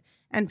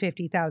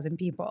 250,000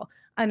 people.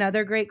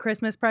 Another great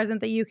Christmas present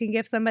that you can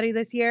give somebody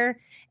this year,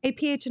 a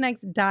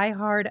PHNX Die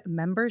Hard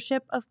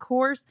membership, of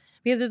course,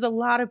 because there's a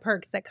lot of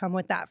perks that come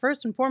with that.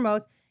 First and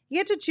foremost, you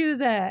get to choose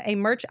a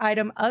merch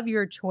item of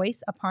your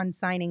choice upon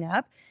signing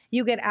up.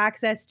 You get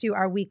access to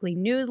our weekly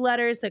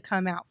newsletters that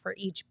come out for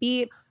each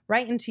beat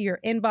right into your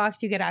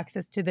inbox. You get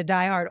access to the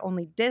Die Hard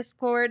only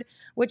Discord,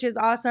 which is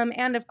awesome.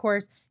 And of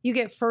course, you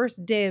get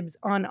first dibs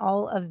on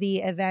all of the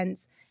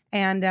events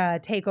and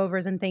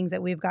takeovers and things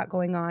that we've got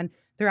going on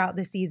throughout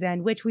the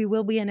season, which we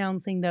will be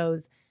announcing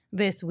those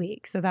this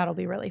week. So that'll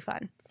be really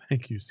fun.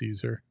 Thank you,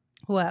 Caesar.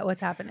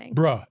 What's happening?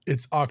 Bruh,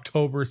 it's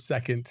October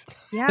 2nd.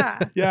 Yeah.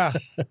 Yeah.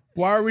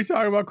 Why are we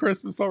talking about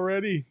Christmas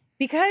already?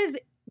 Because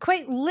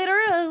quite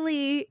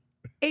literally,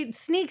 it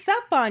sneaks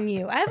up on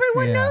you.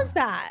 Everyone knows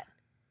that.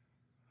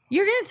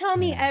 You're going to tell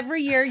me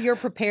every year you're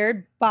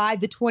prepared by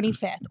the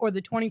 25th or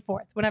the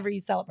 24th, whenever you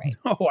celebrate.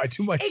 Oh, I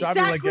do my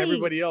shopping like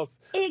everybody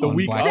else. The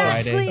week of.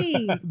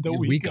 Exactly. The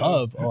week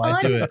of. Oh,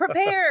 I do it.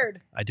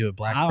 Unprepared. I do it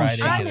Black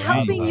Friday. I'm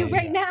helping you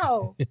right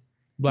now.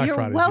 Black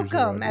You're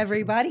welcome,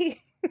 everybody.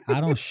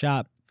 I don't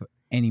shop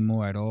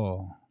anymore at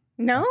all.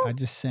 No? I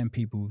just send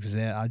people,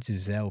 I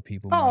just Zelle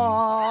people money.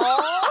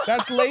 Aww.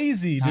 That's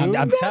lazy, dude.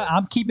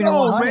 I'm keeping it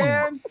 100.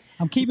 Man.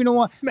 I'm keeping it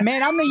 1.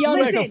 Man, I'm the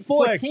youngest of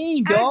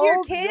 14, dog. As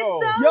your kids,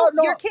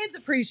 though, your kids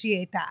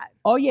appreciate that.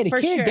 Oh, yeah, the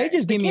For kids, sure. they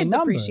just give me a kids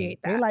number. appreciate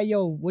that. They're like,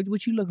 yo,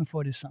 what you looking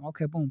for this summer?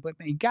 Okay, boom. But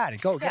man, you got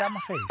it. Go, get out my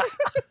face.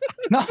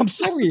 No, I'm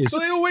serious. So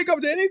they don't wake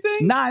up to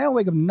anything? Nah, I don't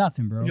wake up to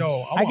nothing, bro.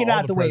 Yo, I get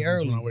out the way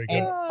early. When I wake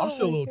up. I'm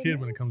still a little kid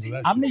when it comes to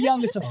that I'm shit. the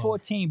youngest of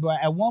 14, bro.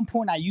 At one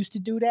point, I used to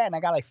do that, and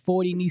I got like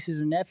 40 nieces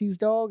and nephews,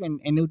 dog.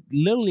 And it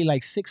literally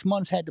like 6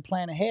 months had to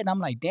plan ahead. And I'm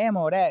like, damn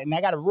all that. And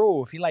I got a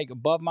rule. If you're like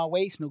above my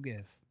waist, no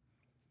gift.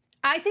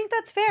 I think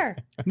that's fair.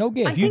 No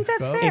gift. I think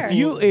that's fair.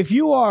 If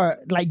you are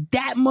like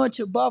that much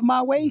above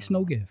my waist,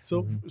 no gift.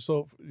 So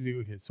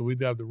we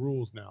have the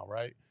rules now,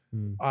 right?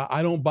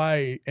 I don't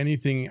buy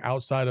anything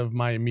outside of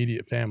my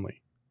immediate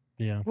family.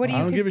 Yeah. What do you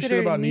I don't give a shit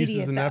consider about immediate,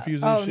 nieces and though?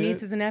 nephews and shit. shit.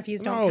 Nieces and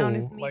nephews don't count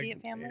as immediate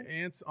like family?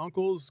 Aunts,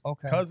 uncles,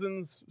 Okay.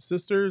 cousins,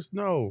 sisters.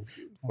 No.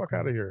 Fuck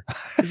out of here.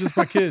 It's just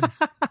my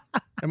kids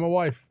and my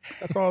wife.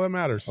 That's all that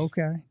matters.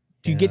 Okay.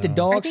 Do you get the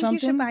dog I think something? you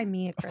should buy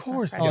me a Of Christmas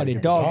course. present. Oh, the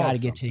dog got to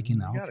get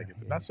taken out.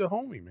 That's your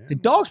homie, man. The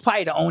dog's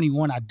probably the only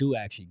one I do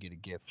actually get a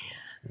gift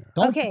for.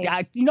 Don't, Okay.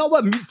 You know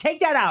what?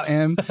 Take that out,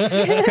 Em.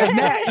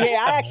 I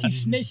actually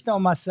snitched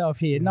on myself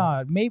here.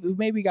 No, maybe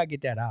we got to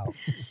get that out.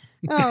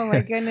 Oh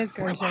my goodness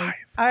gracious.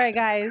 All right,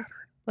 guys.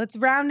 Let's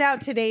round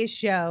out today's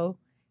show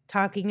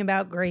talking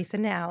about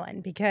Grayson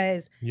Allen,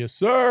 because yes,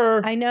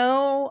 sir. I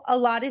know a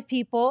lot of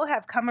people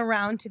have come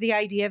around to the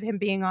idea of him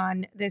being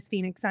on this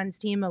Phoenix Suns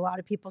team. A lot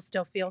of people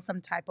still feel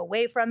some type of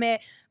way from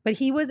it, but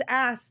he was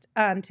asked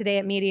today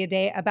at Media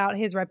Day about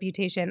his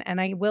reputation, and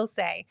I will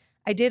say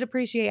I did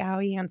appreciate how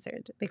he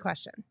answered the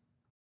question.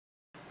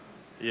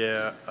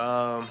 Yeah,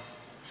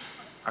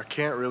 I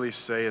can't really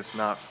say it's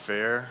not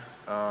fair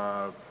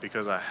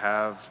because I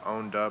have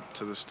owned up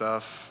to the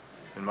stuff,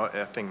 and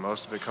I think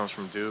most of it comes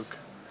from Duke.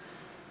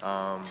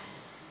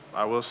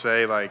 I will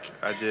say,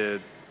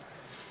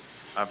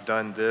 I've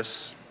done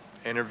this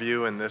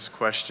interview and this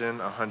question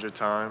 100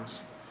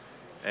 times,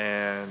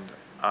 and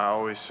I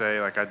always say,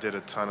 I did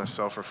a ton of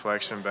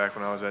self-reflection back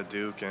when I was at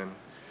Duke, and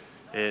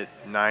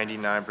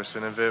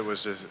 99% of it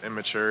was just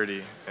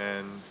immaturity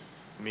and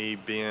me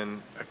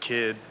being a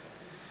kid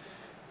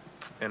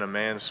in a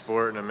man's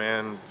sport, in a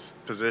man's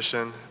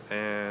position,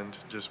 and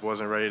just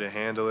wasn't ready to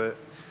handle it.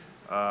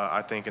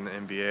 I think in the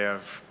NBA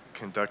I've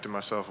conducted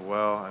myself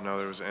well. I know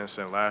there was an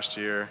incident last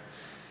year.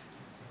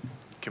 You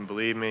can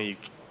believe me,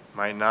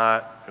 might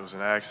not. It was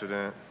an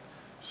accident.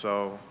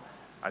 So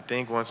I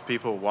think once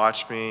people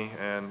watch me,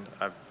 and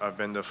I've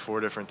been to 4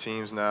 different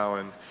teams now,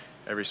 and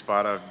every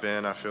spot I've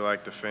been, I feel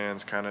like the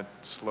fans kind of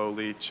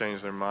slowly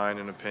change their mind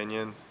and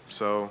opinion.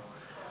 So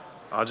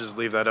I'll just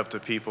leave that up to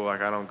people.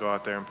 Like, I don't go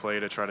out there and play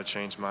to try to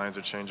change minds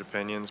or change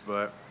opinions,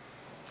 but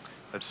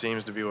that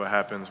seems to be what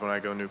happens when I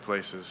go new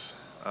places.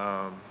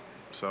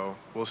 So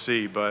we'll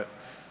see. But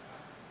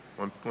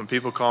when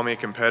people call me a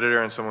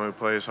competitor and someone who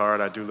plays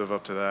hard, I do live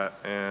up to that,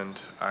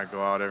 and I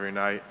go out every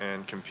night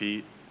and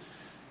compete,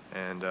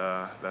 and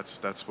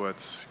that's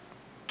what's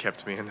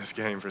kept me in this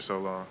game for so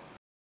long.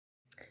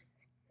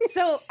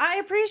 So I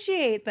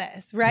appreciate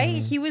this, right?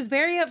 Mm-hmm. He was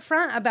very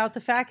upfront about the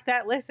fact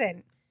that,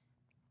 listen,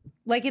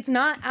 like, it's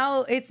not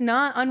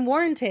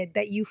unwarranted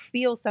that you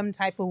feel some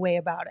type of way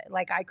about it.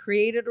 Like, I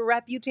created a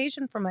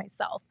reputation for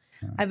myself.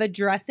 I've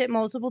addressed it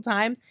multiple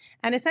times.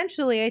 And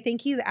essentially, I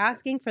think he's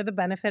asking for the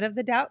benefit of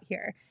the doubt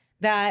here.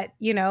 That,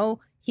 you know,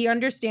 he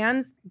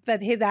understands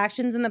that his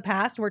actions in the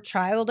past were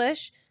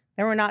childish.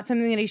 They were not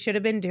something that he should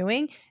have been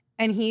doing.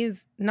 And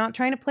he's not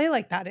trying to play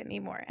like that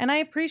anymore. And I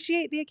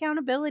appreciate the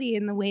accountability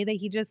in the way that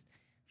he just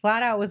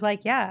flat out was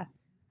like, yeah,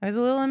 I was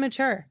a little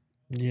immature.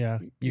 Yeah,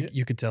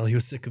 you could tell he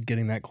was sick of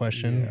getting that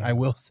question. Yeah. I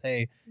will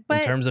say,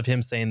 But- in terms of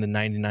him saying the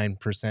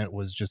 99%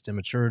 was just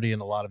immaturity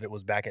and a lot of it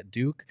was back at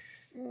Duke,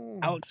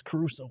 Alex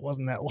Caruso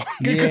wasn't that long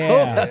ago.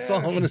 Yeah. That's all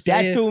I'm going to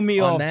say. That threw me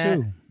on off that.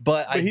 too.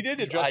 But he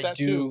did address that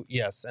do, too.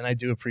 Yes, and I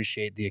do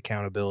appreciate the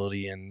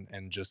accountability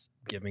and just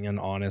giving an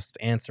honest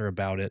answer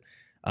about it.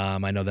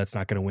 I know that's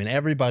not going to win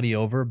everybody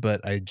over,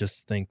 but I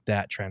just think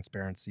that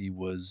transparency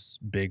was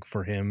big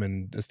for him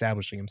and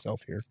establishing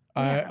himself here.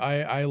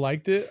 I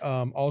liked it.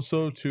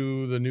 Also,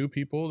 to the new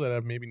people that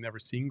have maybe never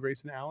seen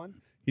Grayson Allen,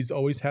 he's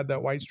always had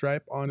that white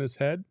stripe on his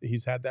head.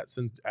 He's had that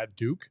since at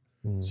Duke.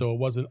 So it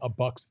wasn't a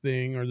Bucks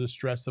thing or the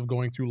stress of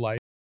going through life.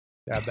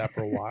 He had that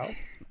for a while.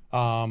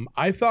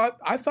 I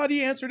thought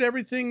he answered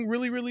everything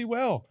really, really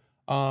well.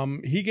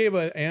 He gave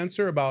an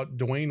answer about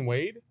Dwayne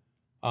Wade.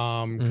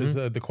 Because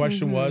the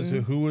question was,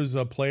 who was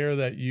a player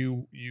that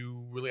you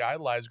really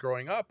idolized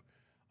growing up?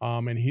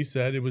 And he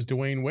said it was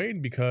Dwayne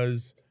Wade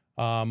because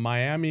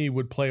Miami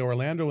would play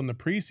Orlando in the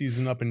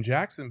preseason up in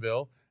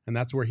Jacksonville, and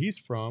that's where he's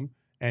from.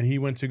 And he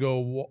went to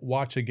go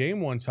watch a game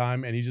one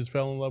time, and he just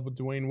fell in love with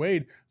Dwayne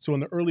Wade. So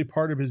in the early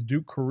part of his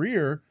Duke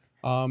career,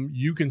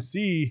 you can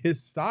see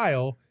his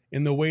style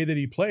in the way that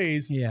he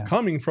plays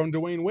coming from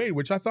Dwayne Wade,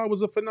 which I thought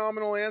was a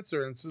phenomenal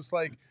answer. And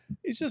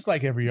it's just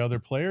like every other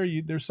player.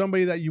 There's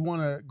somebody that you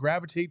want to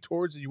gravitate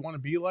towards, that you want to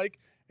be like,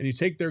 and you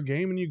take their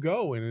game and you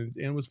go, and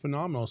it was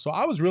phenomenal. So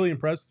I was really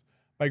impressed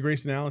by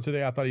Grayson Allen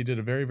today. I thought he did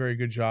a very, very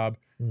good job.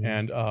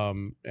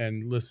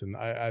 And listen,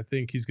 I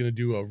think he's going to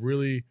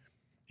do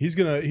he's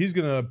going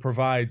to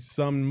provide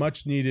some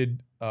much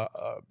needed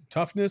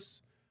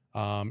toughness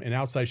and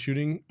outside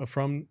shooting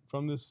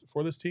for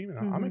this team.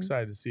 And I'm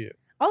excited to see it.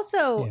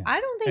 Also,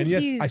 I don't think and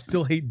yes, I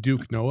still hate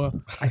Duke, Noah.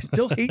 I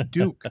still hate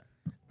Duke.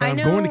 But I'm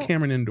going to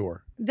Cameron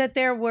Indoor. That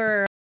there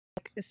were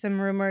some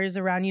rumors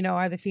around,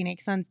 are the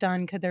Phoenix Suns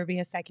done? Could there be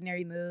a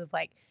secondary move?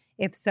 Like,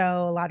 if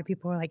so, a lot of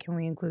people were like, can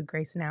we include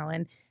Grayson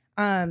Allen?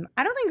 I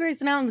don't think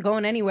Grayson Allen's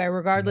going anywhere,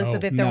 regardless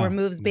of if there were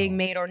moves being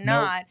made or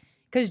not.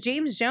 Because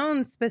James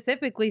Jones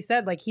specifically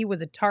said, like, he was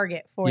a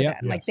target for them.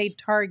 Yes. Like, they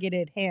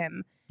targeted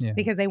him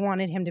because they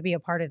wanted him to be a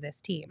part of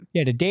this team.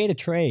 Yeah, the day of the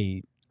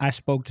trade, I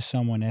spoke to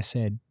someone that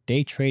said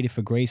they traded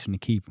for Grayson to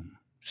keep him.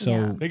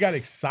 So they got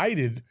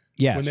excited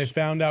when they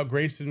found out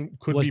Grayson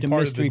could be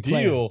part of the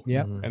deal.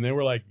 And they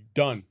were like,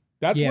 done.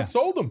 That's what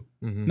sold him.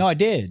 No, it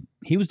did.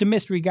 He was the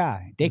mystery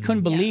guy. They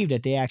couldn't believe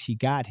that they actually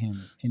got him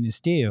in this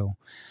deal.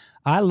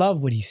 I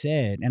love what he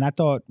said. And I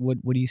thought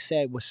what he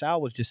said, what Sal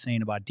was just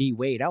saying about D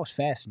Wade, that was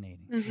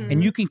fascinating.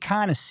 And you can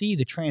kind of see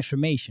the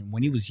transformation.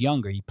 When he was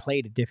younger, he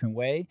played a different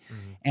way.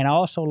 And I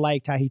also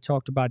liked how he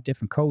talked about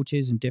different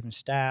coaches and different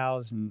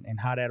styles and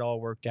how that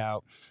all worked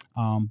out.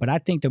 But I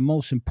think the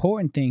most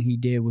important thing he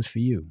did was for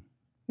you.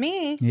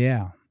 Me?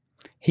 Yeah.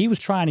 He was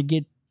trying to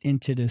get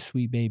into the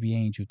sweet baby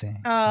angel thing.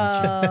 Oh,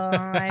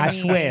 I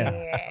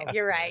swear.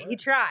 You're right. He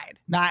tried.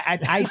 No,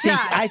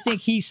 I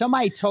think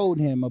somebody told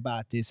him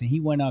about this and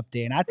he went up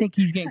there, and I think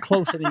he's getting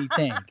closer than you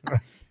think.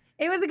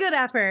 It was a good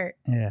effort.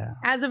 Yeah.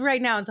 As of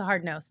right now, it's a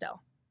hard no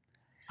still.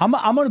 I'm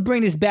going to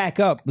bring this back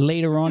up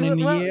later on in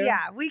the year.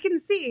 Yeah, we can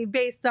see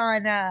based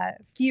on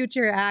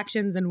future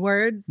actions and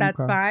words. That's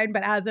fine.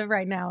 But as of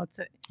right now,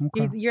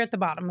 you're at the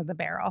bottom of the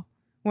barrel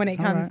when it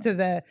comes to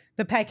the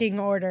pecking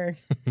order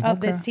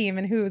of this team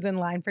and who's in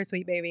line for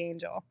Sweet Baby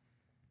Angel.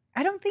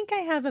 I don't think I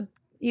have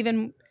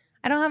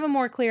a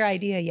more clear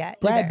idea yet.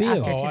 Brad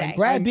Beal.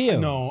 Brad Beal.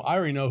 No, I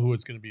already know who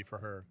it's going to be for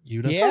her.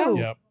 Yuta? Yeah.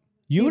 Yep.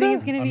 You think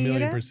it's going to be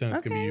Yuta? Yuta? 1,000,000%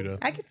 it's going to be Yuta.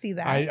 I could see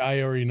that.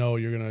 I already know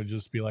you're going to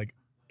just be like,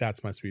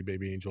 that's my Sweet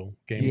Baby Angel.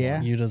 Game Yeah.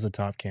 on. Yuta's a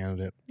top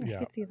candidate. I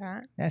could see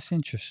that. That's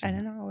interesting. I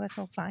don't know. Let's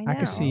all find I out.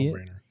 can see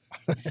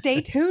it.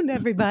 Stay tuned,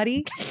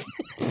 everybody.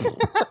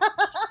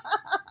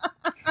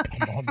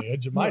 I'm on the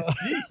edge of my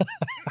seat.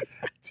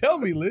 Tell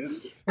me,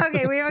 Liz.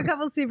 Okay, we have a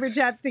couple super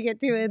chats to get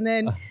to, and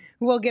then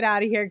we'll get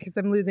out of here because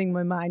I'm losing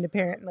my mind,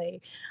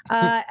 apparently.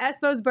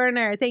 Espos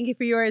Burner, thank you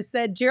for yours,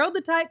 said, Gerald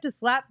the type to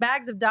slap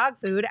bags of dog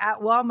food at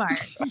Walmart.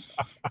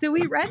 So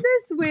we read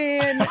this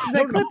when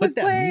the clip was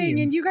playing,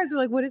 and you guys were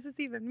like, what does this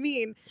even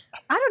mean?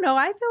 I don't know.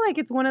 I feel like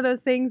it's one of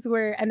those things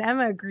where, and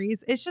Emma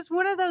agrees, it's just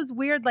one of those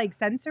weird, like,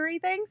 sensory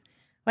things.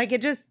 Like,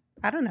 it just,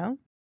 I don't know.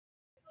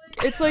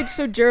 It's like,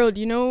 so Gerald,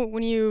 you know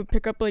when you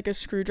pick up like a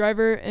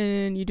screwdriver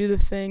and you do the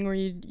thing where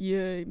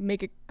you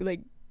make it like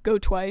go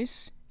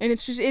twice, and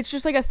it's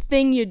just like a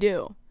thing you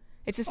do.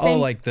 It's the same.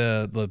 Oh, like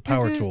the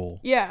power tool.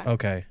 Yeah.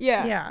 Okay.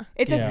 Yeah.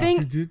 It's a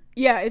thing.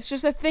 Yeah, it's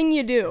just a thing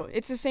you do.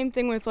 It's the same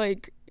thing with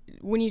like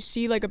when you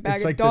see like a bag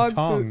It's of like dog the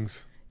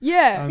tongs. food.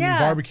 Yeah. Yeah.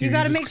 Barbecue, You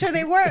got to you make just- sure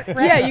they work,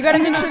 right? Yeah, you got to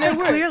make sure they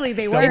work. Clearly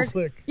they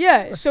work.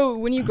 Yeah, so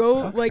when you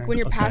go, like when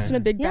you're passing a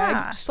big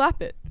bag,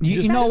 slap it.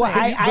 You know what?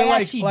 I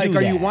actually like, do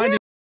are that. you winding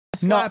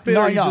slap it,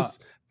 no, or you no.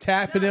 just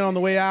tap it in on the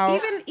way out?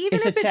 Even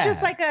It's if a it's just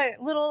tab. like a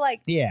little like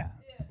Yeah.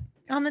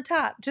 on the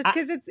top, just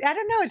because it's, I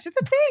don't know, it's just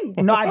a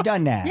thing. No, I've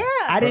done that. Yeah.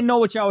 I didn't know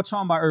what y'all were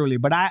talking about earlier,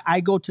 but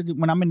I go to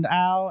when I'm in the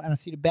aisle and I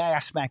see the bag, I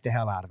smack the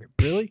hell out of it.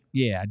 Really?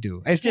 Yeah, I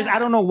do. It's just I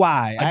don't know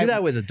why. I do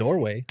that with a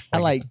doorway. I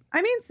like.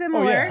 I mean,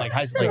 similar, Like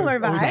high school.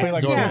 similar Always vibes. play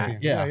like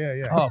yeah.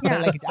 Yeah. Oh, play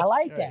like I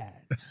like that.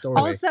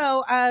 Doorway.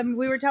 Also,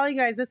 we were telling you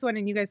guys this one,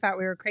 and you guys thought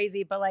we were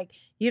crazy, but like,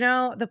 you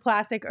know, the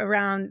plastic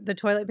around the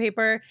toilet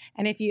paper,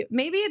 and if you,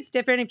 maybe it's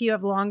different if you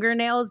have longer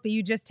nails, but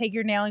you just take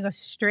your nail and go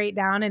straight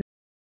down and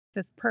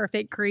this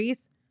perfect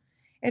crease.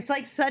 It's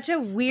like such a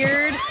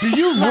weird. Do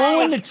you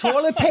ruin the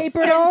toilet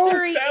paper though?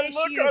 sensory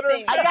issue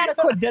thing. I gotta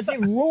quit. Does it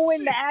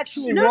ruin the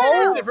actual No,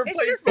 roll?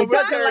 it's just the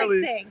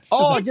plastic thing.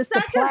 Oh, it's just the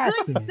such a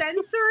plastic. good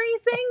sensory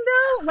thing,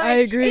 though. Like, I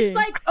agree. It's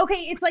like, okay,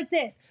 it's like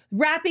this.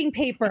 Wrapping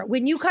paper.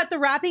 When you cut the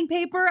wrapping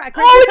paper, I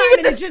cut Oh, the you time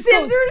and get it the just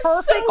goes scissors so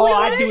perfectly. Oh,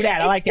 I do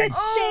that. I like It's that.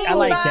 the same I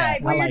like vibe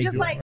that. where I you're like just it.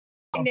 like,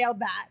 I nailed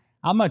that.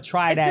 I'm gonna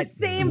try It's that the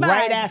same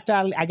right vibe. after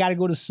I gotta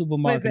go to the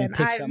supermarket Listen, and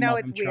pick I something know up.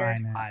 it's I'm weird.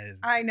 trying that.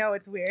 I know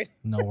it's weird.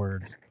 No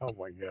words. Oh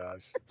my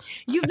gosh.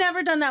 You've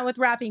never done that with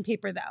wrapping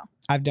paper, though.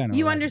 I've done it.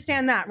 You already.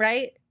 understand that,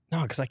 right?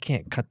 No, because I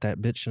can't cut that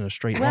bitch in a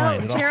straight Well,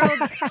 line at all.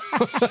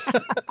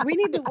 Gerald, we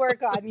need to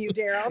work on you,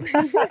 Gerald.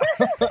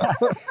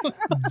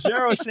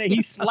 Gerald said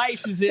he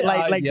slices it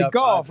like the Yep,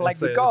 golf, like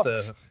it's the a- golf.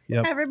 it's a-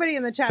 yep. Everybody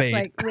in the chat's Fade.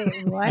 like,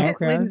 wait, what?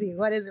 Okay. Lindsay,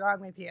 what is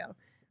wrong with you?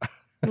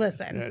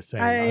 Listen, Yeah,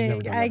 same. I've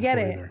never done I that get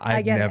before it. either. I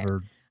I've get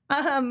never,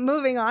 it.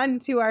 Moving on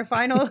to our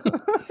final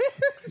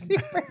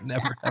super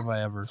never chat. have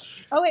I ever.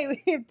 Oh, wait,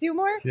 we have two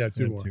more? Yeah,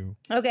 two more.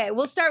 Okay,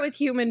 we'll start with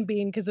Human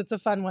Bean because it's a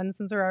fun one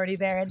since we're already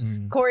there. And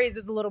Mm. Corey's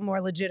is a little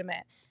more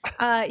legitimate.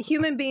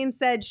 Human Bean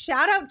said,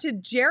 shout out to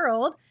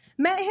Gerald.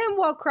 Met him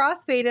while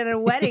crossfade at a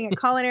wedding at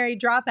Culinary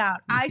Dropout.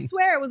 I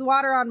swear it was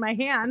water on my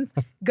hands.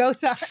 Go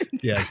Suns.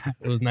 Yes,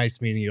 it was nice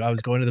meeting you. I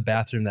was going to the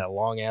bathroom, that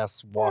long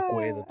ass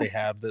walkway that they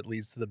have that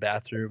leads to the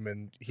bathroom,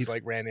 and he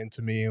like ran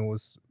into me and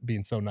was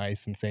being so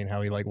nice and saying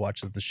how he like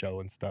watches the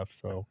show and stuff.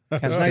 So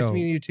it was nice dope.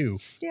 meeting you too.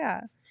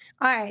 Yeah.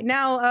 All right.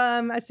 Now,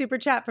 a super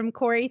chat from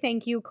Corey.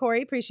 Thank you,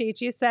 Corey.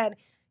 Appreciate you. Said,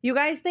 you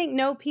guys think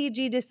no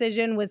PG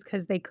decision was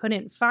because they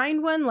couldn't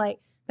find one like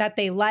that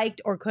they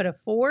liked or could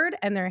afford,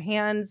 and their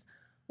hands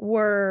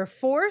were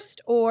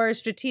forced, or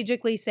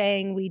strategically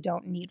saying we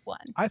don't need one?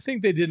 I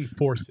think they didn't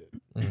force it.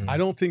 Mhm. I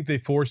don't think they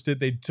forced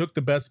it. They took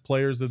the best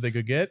players that they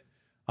could get,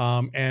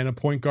 and a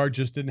point guard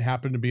just didn't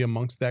happen to be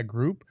amongst that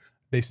group.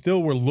 They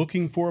still were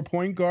looking for a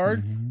point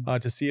guard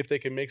to see if they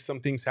can make some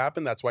things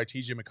happen. That's why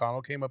TJ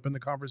McConnell came up in the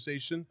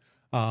conversation.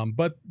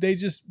 But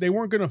they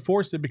weren't going to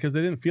force it because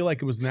they didn't feel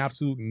like it was an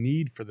absolute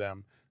need for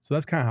them. So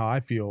that's kind of how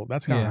I feel.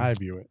 That's kind of how I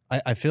view it.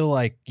 I feel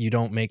like you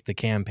don't make the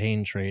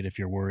campaign trade if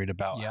you're worried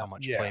about how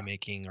much Yeah.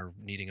 playmaking or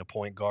needing a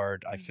point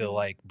guard. I feel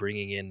like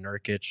bringing in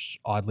Nurkic,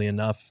 oddly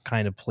enough,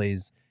 kind of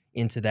plays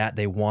into that.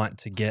 They want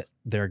to get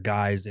their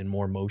guys in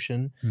more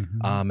motion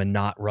and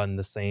not run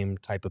the same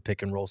type of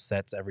pick and roll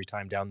sets every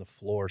time down the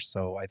floor.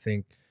 So I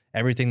think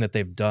everything that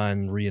they've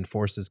done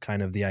reinforces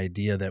kind of the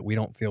idea that we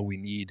don't feel we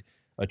need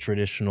a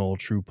traditional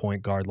true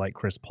point guard like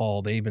Chris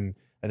Paul. They even,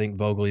 I think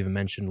Vogel even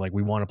mentioned, like,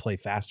 we want to play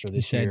faster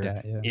this said year.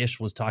 that, yeah. Ish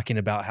was talking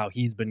about how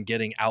he's been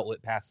getting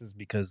outlet passes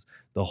because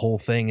the whole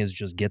thing is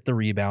just get the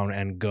rebound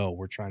and go.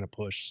 We're trying to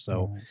push.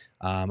 So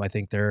I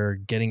think they're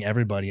getting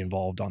everybody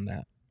involved on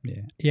that.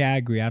 Yeah, I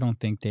agree. I don't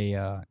think they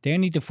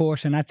need to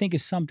force, and I think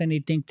it's something they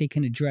think they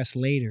can address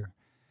later.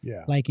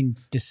 Yeah. Like in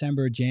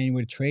December or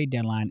January, trade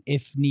deadline,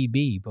 if need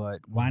be. But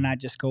why not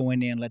just go in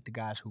there and let the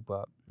guys hoop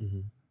up?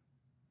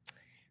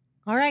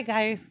 All right,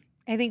 guys.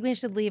 I think we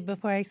should leave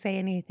before I say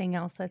anything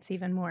else that's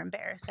even more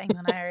embarrassing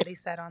than I already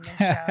said on this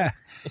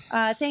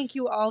show. Thank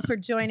you all for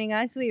joining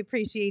us. We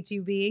appreciate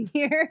you being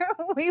here.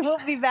 We will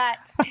be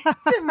back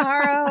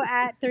tomorrow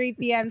at 3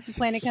 p.m. So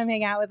plan to come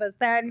hang out with us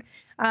then.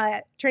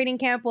 Training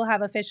camp will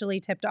have officially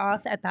tipped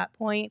off at that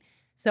point.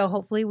 So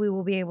hopefully we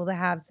will be able to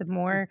have some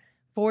more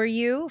for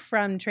you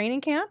from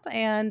training camp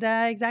and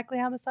exactly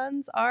how the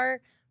Suns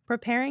are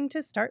preparing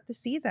to start the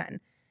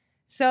season.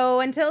 So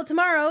until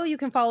tomorrow, you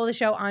can follow the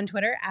show on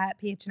Twitter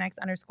at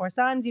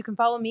PHNX_Suns. You can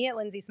follow me at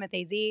Lindsay Smith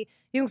AZ. You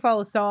can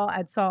follow Saul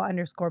at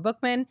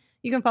Saul_Bookman.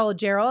 You can follow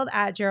Gerald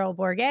at Gerald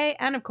Bourget.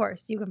 And of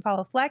course, you can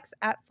follow Flex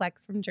at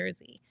Flex from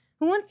Jersey.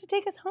 Who wants to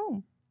take us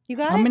home? You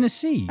got it? I'm in a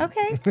seat.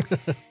 Okay.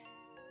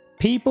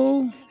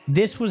 People,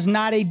 this was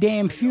not a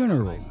damn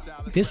funeral.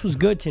 This was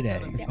good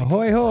today.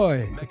 Ahoy,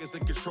 hoy. Niggas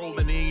in control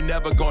and he ain't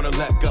never gonna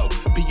let go.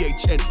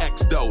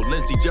 PHNX though,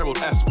 Lindsey, Gerald,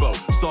 Espo.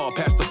 Saw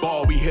past the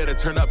ball, we here to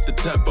turn up the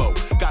tempo.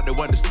 Got to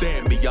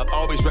understand me, I'll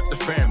always wreck the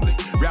family.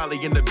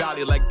 Rally in the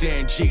valley like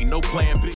Dan G, no plan B.